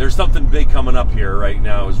 There's something big coming up here right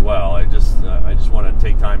now as well. I just want to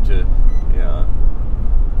take time to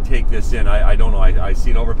take this in. I don't know. I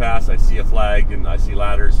see an overpass, I see a flag, and I see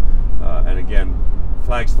ladders, and again,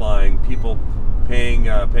 flags flying, people paying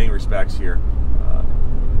respects here.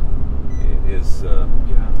 It is a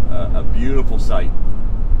beautiful sight.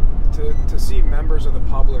 To see members of the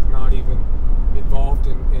public not even involved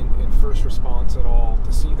in first response at all,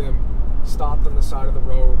 to see them stopped on the side of the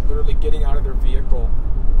road, literally getting out of their vehicle,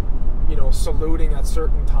 you know, saluting at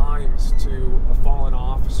certain times to a fallen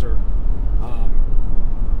officer,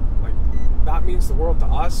 like that means the world to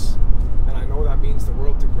us, and I know that means the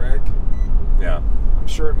world to Greg. Yeah. I'm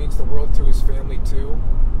sure it means the world to his family too,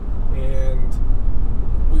 and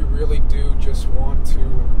we really do just want to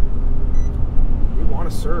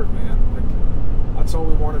serve, man. Like, that's all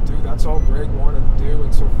we want to do. That's all Greg wanted to do.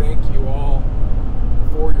 And so thank you all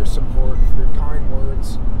for your support, for your kind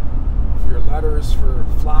words, for your letters, for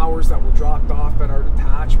flowers that were dropped off at our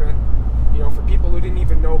detachment. You know, for people who didn't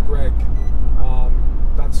even know Greg,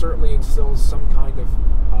 that certainly instills some kind of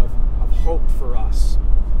hope for us,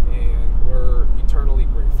 and we're eternally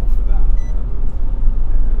grateful for that.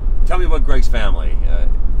 Tell me about Greg's family.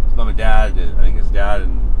 His mom and dad, I think his dad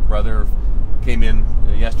and brother came in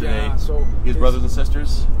yesterday. Yeah, so his brothers and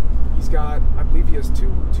sisters? He's got, I believe he has two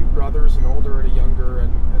brothers, an older and a younger,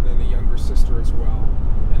 and then a younger sister as well.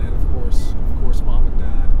 And then of course mom and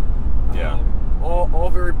dad. Yeah. All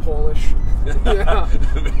very Polish. Yeah.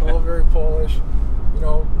 All very Polish. You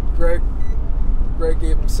know, Greg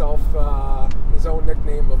gave himself his own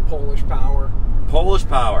nickname of Polish Power. Polish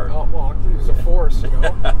Power. Oh, well, he was a force, you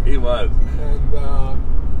know. He was. And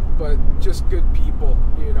but just good people,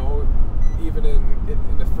 you know. Even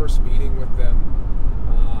in the first meeting with them,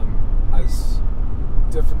 as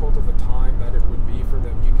difficult of a time that it would be for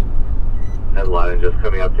them, you can. And London just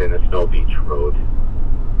coming up to Innisfil Beach Road.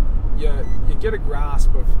 Yeah, you get a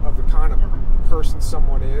grasp of the kind of person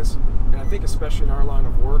someone is, and I think especially in our line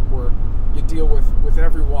of work, where you deal with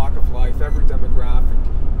every walk of life, every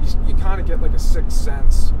demographic, you kind of get like a sixth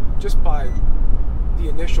sense just by the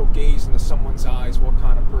initial gaze into someone's eyes, what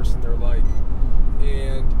kind of person they're like.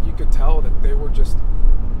 And you could tell that they were just,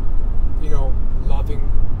 you know,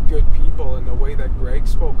 loving, good people. And the way that Greg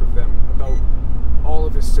spoke of them, about all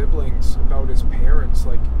of his siblings, about his parents,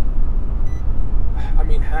 like, I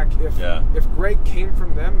mean, heck, if Greg came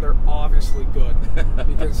from them, they're obviously good,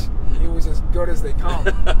 because he was as good as they come,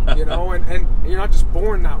 you know. And you're not just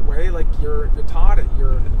born that way. Like you're taught it.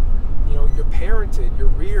 You're parented. You're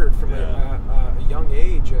reared from a young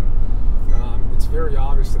age, and it's very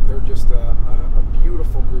obvious that they're just a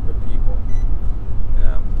beautiful group of people.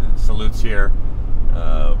 Yeah, salutes here.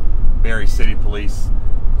 Barrie City Police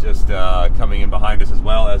just coming in behind us as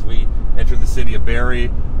well as we enter the city of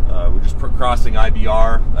Barrie. We're just crossing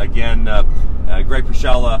IBR again. Greg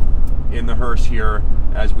Pierzchala in the hearse here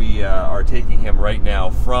as we are taking him right now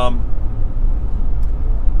from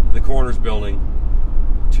the coroner's building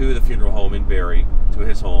to the funeral home in Barrie, to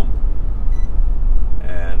his home.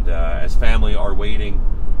 And as family are waiting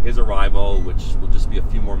his arrival, which will just be a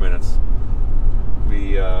few more minutes,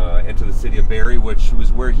 we enter the city of Barrie, which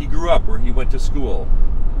was where he grew up, where he went to school,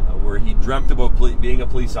 where he dreamt about being a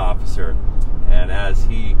police officer. And as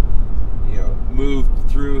he, moved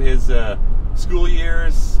through his school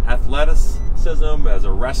years, athleticism as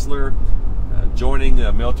a wrestler, joining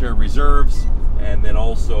the military reserves, and then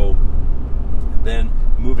also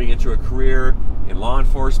moving into a career in law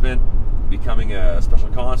enforcement, becoming a special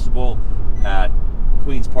constable at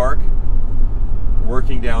Queen's Park,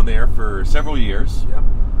 working down there for several years,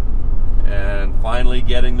 and finally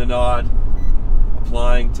getting the nod,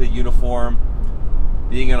 applying to uniform,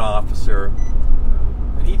 being an officer.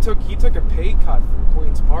 And he took a pay cut from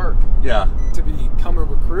Queen's Park to become a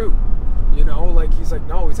recruit. He's like,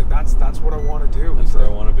 no, that's what I want to do. That's where I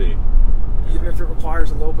want to be. even if it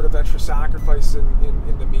requires a little bit of extra sacrifice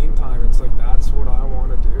in the meantime, it's like, that's what I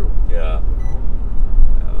want to do. Yeah.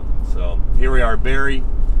 You know? So here we are, Barrie.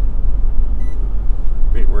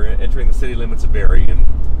 We're entering the city limits of Barrie, and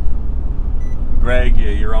Greg,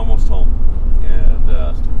 you're almost home. And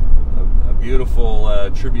a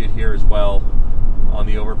beautiful tribute here as well on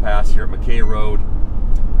the overpass here at McKay Road.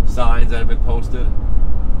 Signs that have been posted.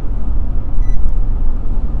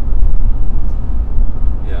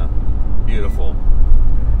 Yeah, beautiful.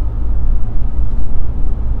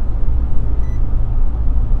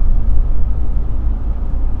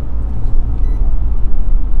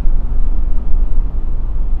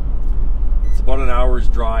 About an hour's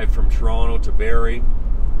drive from Toronto to Barrie.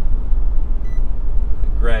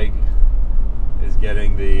 Greg is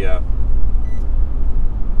getting the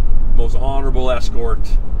most honorable escort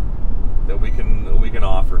that we can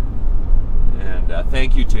offer, and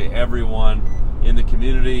thank you to everyone in the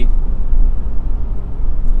community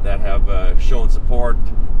that have shown support,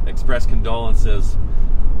 expressed condolences.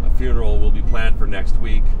 A funeral will be planned for next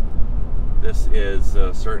week. This is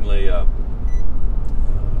certainly a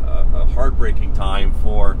heartbreaking time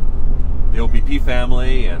for the OPP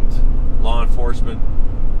family and law enforcement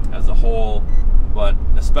as a whole, but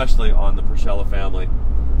especially on the Pierzchala family.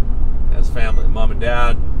 As family, mom and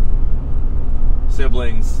dad,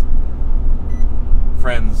 siblings,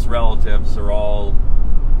 friends, relatives are all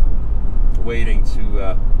waiting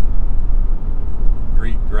to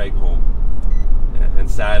greet Greg home, and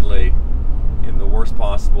sadly, in the worst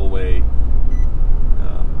possible way,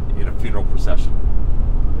 in a funeral procession.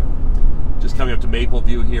 Just coming up to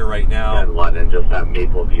Mapleview here right now. And London, just at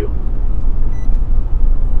Mapleview.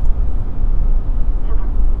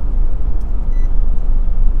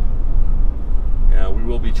 We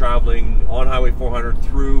will be traveling on Highway 400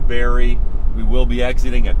 through Barrie. We will be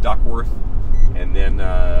exiting at Duckworth, and then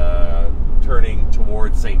turning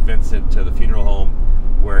towards St. Vincent to the funeral home,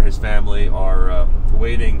 where his family are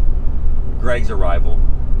awaiting Greg's arrival.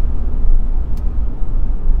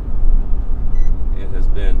 It has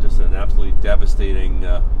been just an absolutely devastating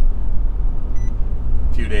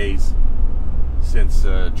few days since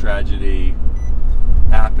tragedy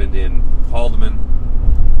happened in Haldimand.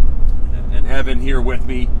 And Evan here with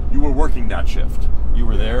me, you were working that shift. You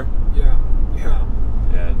were there? Yeah.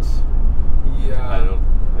 And Yeah.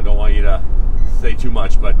 I don't want you to say too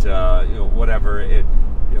much, but you know, whatever.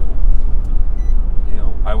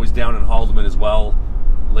 I was down in Haldimand as well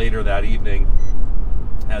later that evening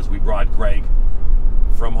as we brought Greg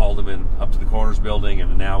from Haldimand up to the Coroner's building,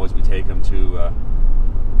 and now as we take him to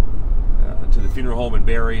the funeral home in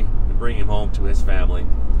Barrie and bring him home to his family.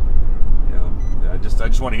 I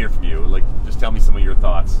just want to hear from you. Like, just tell me some of your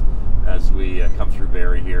thoughts as we come through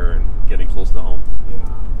Barrie here and getting close to home. Yeah.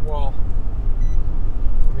 Well,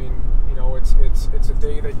 I mean, it's a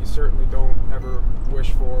day that you certainly don't ever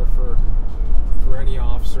wish for any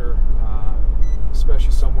officer,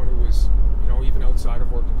 especially someone who is, even outside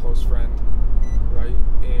of work, a close friend, right?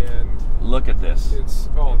 And look at this. This is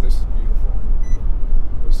beautiful.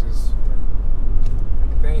 This is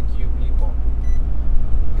thank you, people.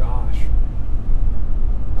 Gosh.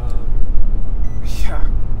 Yeah.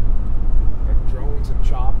 Like drones and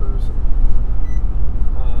choppers.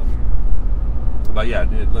 But yeah,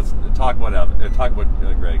 let's talk about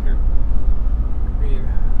Greg here. I mean,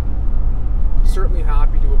 certainly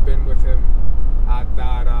happy to have been with him at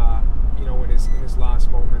that, in his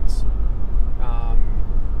last moments.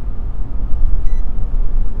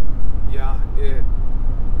 Yeah, it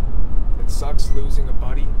sucks losing a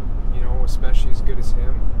buddy, especially as good as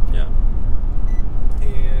him. Yeah.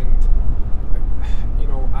 And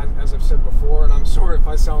as I've said before, and I'm sorry if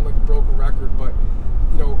I sound like a broken record, but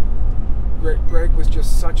Greg was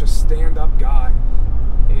just such a stand-up guy,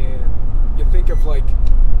 and you think of like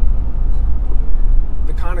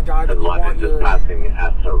the kind of guy that you want passing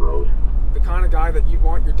Essa Road. The kind of guy that you'd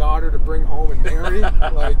want your daughter to bring home and marry,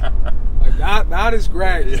 like that is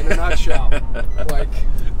Greg in a nutshell. Like,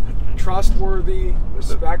 trustworthy,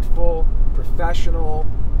 respectful, professional,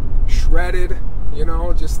 shredded,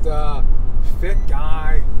 just a fit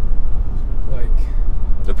guy. Like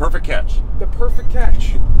the perfect catch. The perfect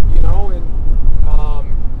catch, and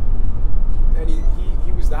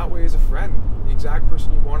he was that way as a friend. The exact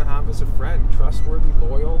person you want to have as a friend. Trustworthy,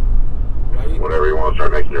 loyal, right? Whenever you want to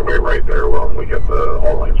start making your way right there, well, we get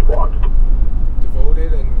all lanes blocked.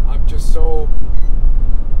 Devoted, and I'm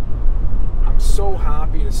so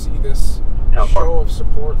happy to see this show of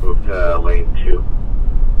support. Move to lane 2.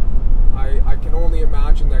 I can only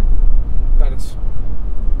imagine that it's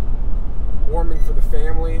warming for the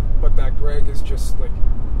family, but that Greg is just like,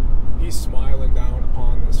 he's smiling down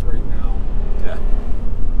upon this right now.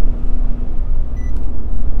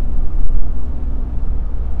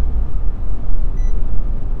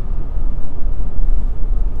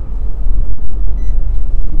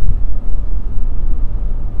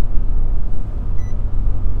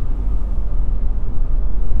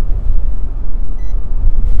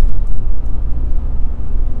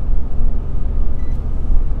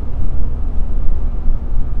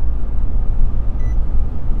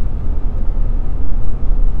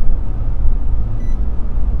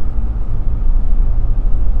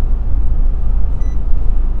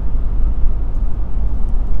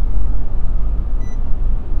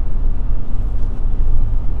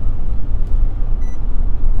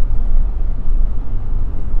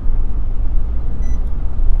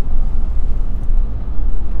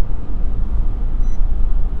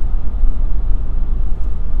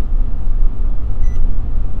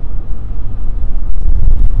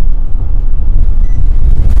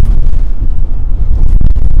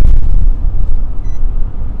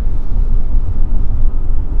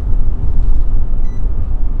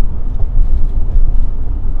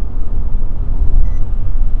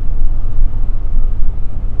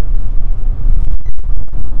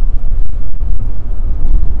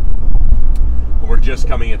 just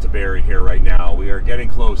coming into Barrie here right now. We are getting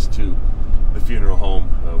close to the funeral home.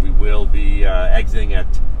 We will be exiting at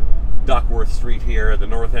Duckworth Street here at the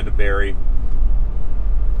north end of Barrie.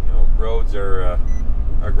 You know, roads are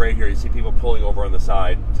great here. You see people pulling over on the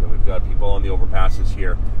side. So we've got people on the overpasses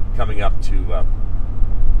here coming up to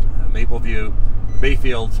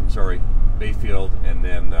Bayfield, and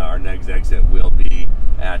then our next exit will be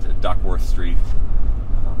at Duckworth Street.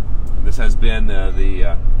 This has been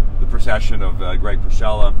the procession of Greg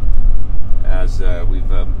Pierzchala, as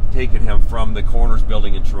we've taken him from the coroner's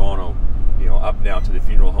building in Toronto, you know, up now to the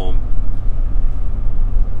funeral home.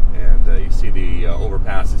 And you see the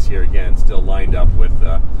overpasses here again, still lined up with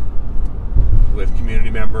community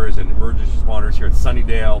members and emergency responders here at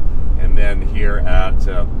Sunnydale, and then here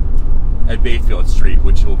at Bayfield Street,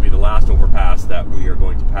 which will be the last overpass that we are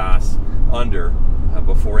going to pass under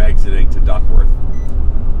before exiting to Duckworth.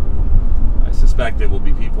 I suspect there will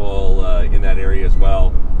be people in that area as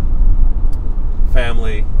well.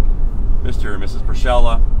 Family, Mr. and Mrs.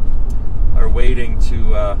 Pierzchala, are waiting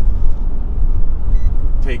to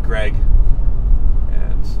take Greg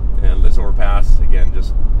and this overpass. Again,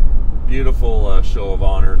 just beautiful show of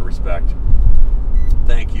honor and respect.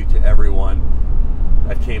 Thank you to everyone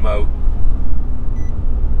that came out.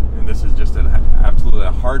 And this is just an absolutely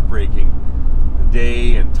heartbreaking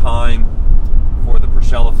day and time for the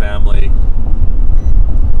Pierzchala family,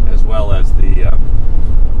 as well as the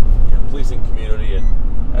policing community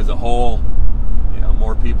and as a whole. You know,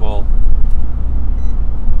 more people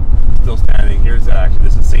still standing. Here's actually,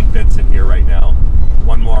 this is St. Vincent here right now.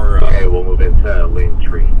 One more. Okay, we'll move into lane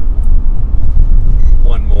 3.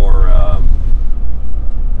 One more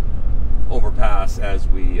overpass as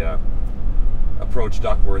we approach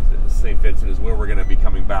Duckworth. St. Vincent is where we're going to be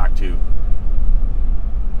coming back to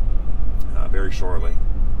very shortly.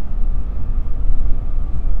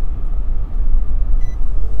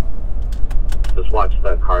 Just watch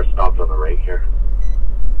the car stopped on the right here.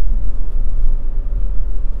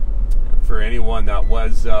 For anyone that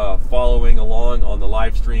was following along on the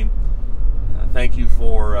live stream, thank you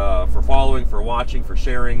for following, for watching, for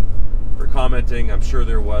sharing, for commenting. I'm sure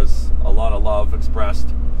there was a lot of love expressed.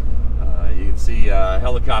 You can see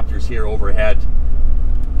helicopters here overhead,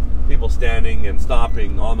 people standing and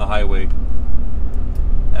stopping on the highway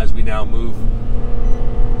as we now move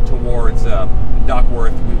towards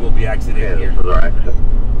Duckworth. We will be exiting here. This is our exit.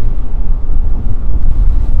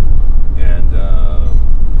 And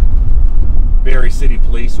Barrie City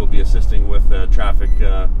Police will be assisting with traffic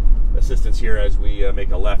assistance here as we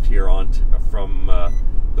make a left here from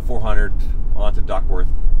the 400 onto Duckworth.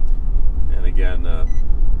 And again,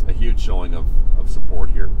 a huge showing of support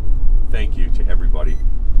here. Thank you to everybody.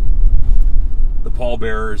 The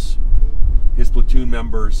pallbearers, his platoon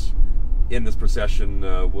members in this procession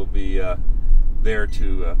will be there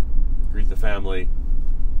to greet the family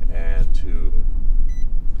and to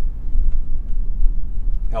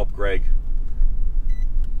help Greg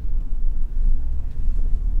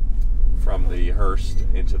from the hearse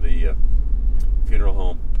into the funeral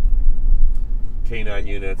home. K9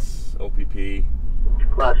 units, OPP.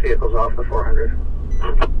 Last vehicle's off the 400.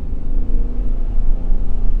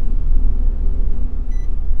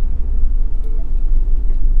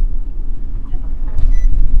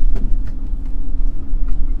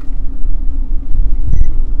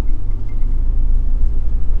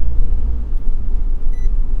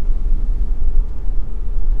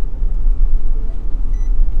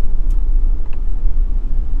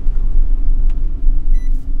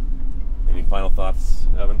 Final thoughts,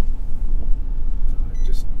 Evan?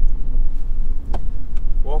 Just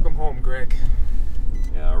welcome home, Greg.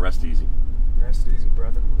 Yeah, rest easy. Rest easy,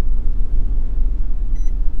 brother.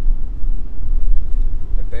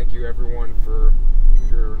 And thank you, everyone, for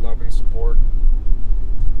your love and support.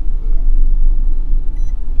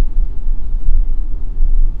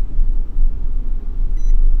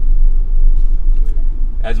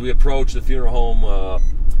 As we approach the funeral home,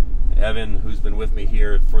 Evan, who's been with me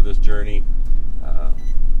here for this journey,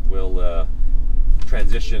 will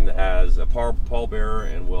transition as a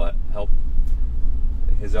pallbearer and will help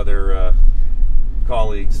his other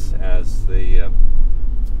colleagues as they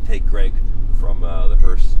take Greg from the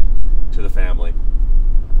hearse to the family.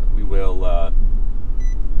 We will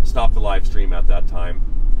stop the live stream at that time.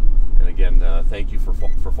 And again, thank you for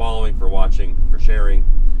following, for watching, for sharing,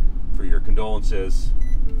 for your condolences,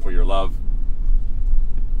 for your love.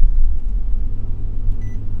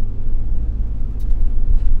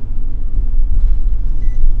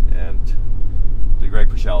 And to Greg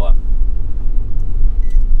Pierzchala,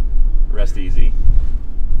 rest easy.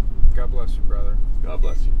 God bless you, brother. God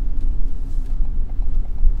bless you.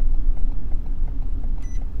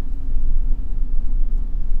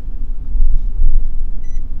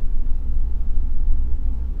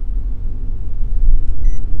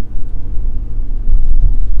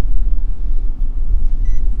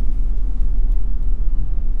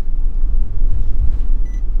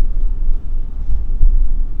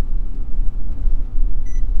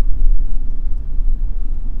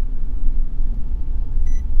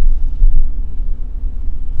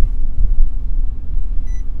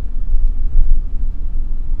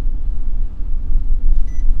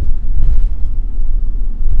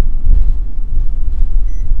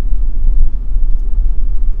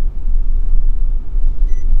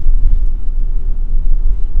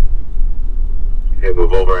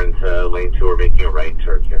 into lane 2. We're making a right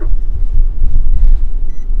turn here.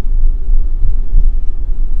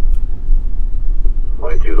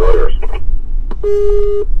 Lane 2 loaders.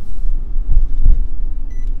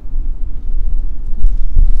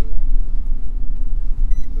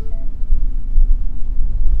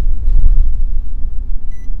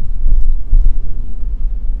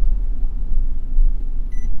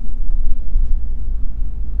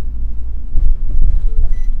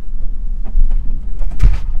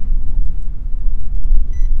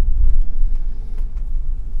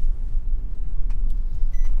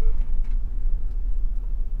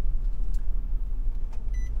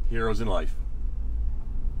 Heroes in life.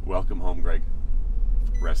 Welcome home, Greg.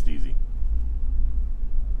 Rest easy.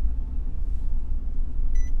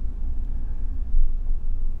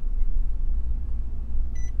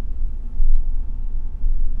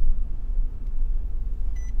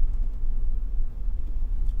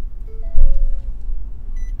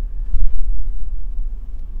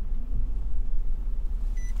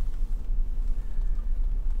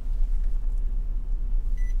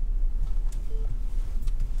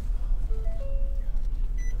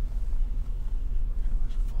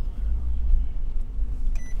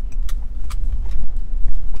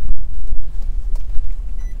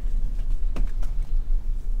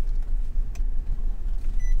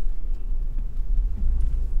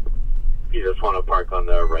 You just want to park on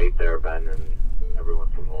the right there, Ben, and everyone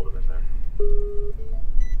from Haldimand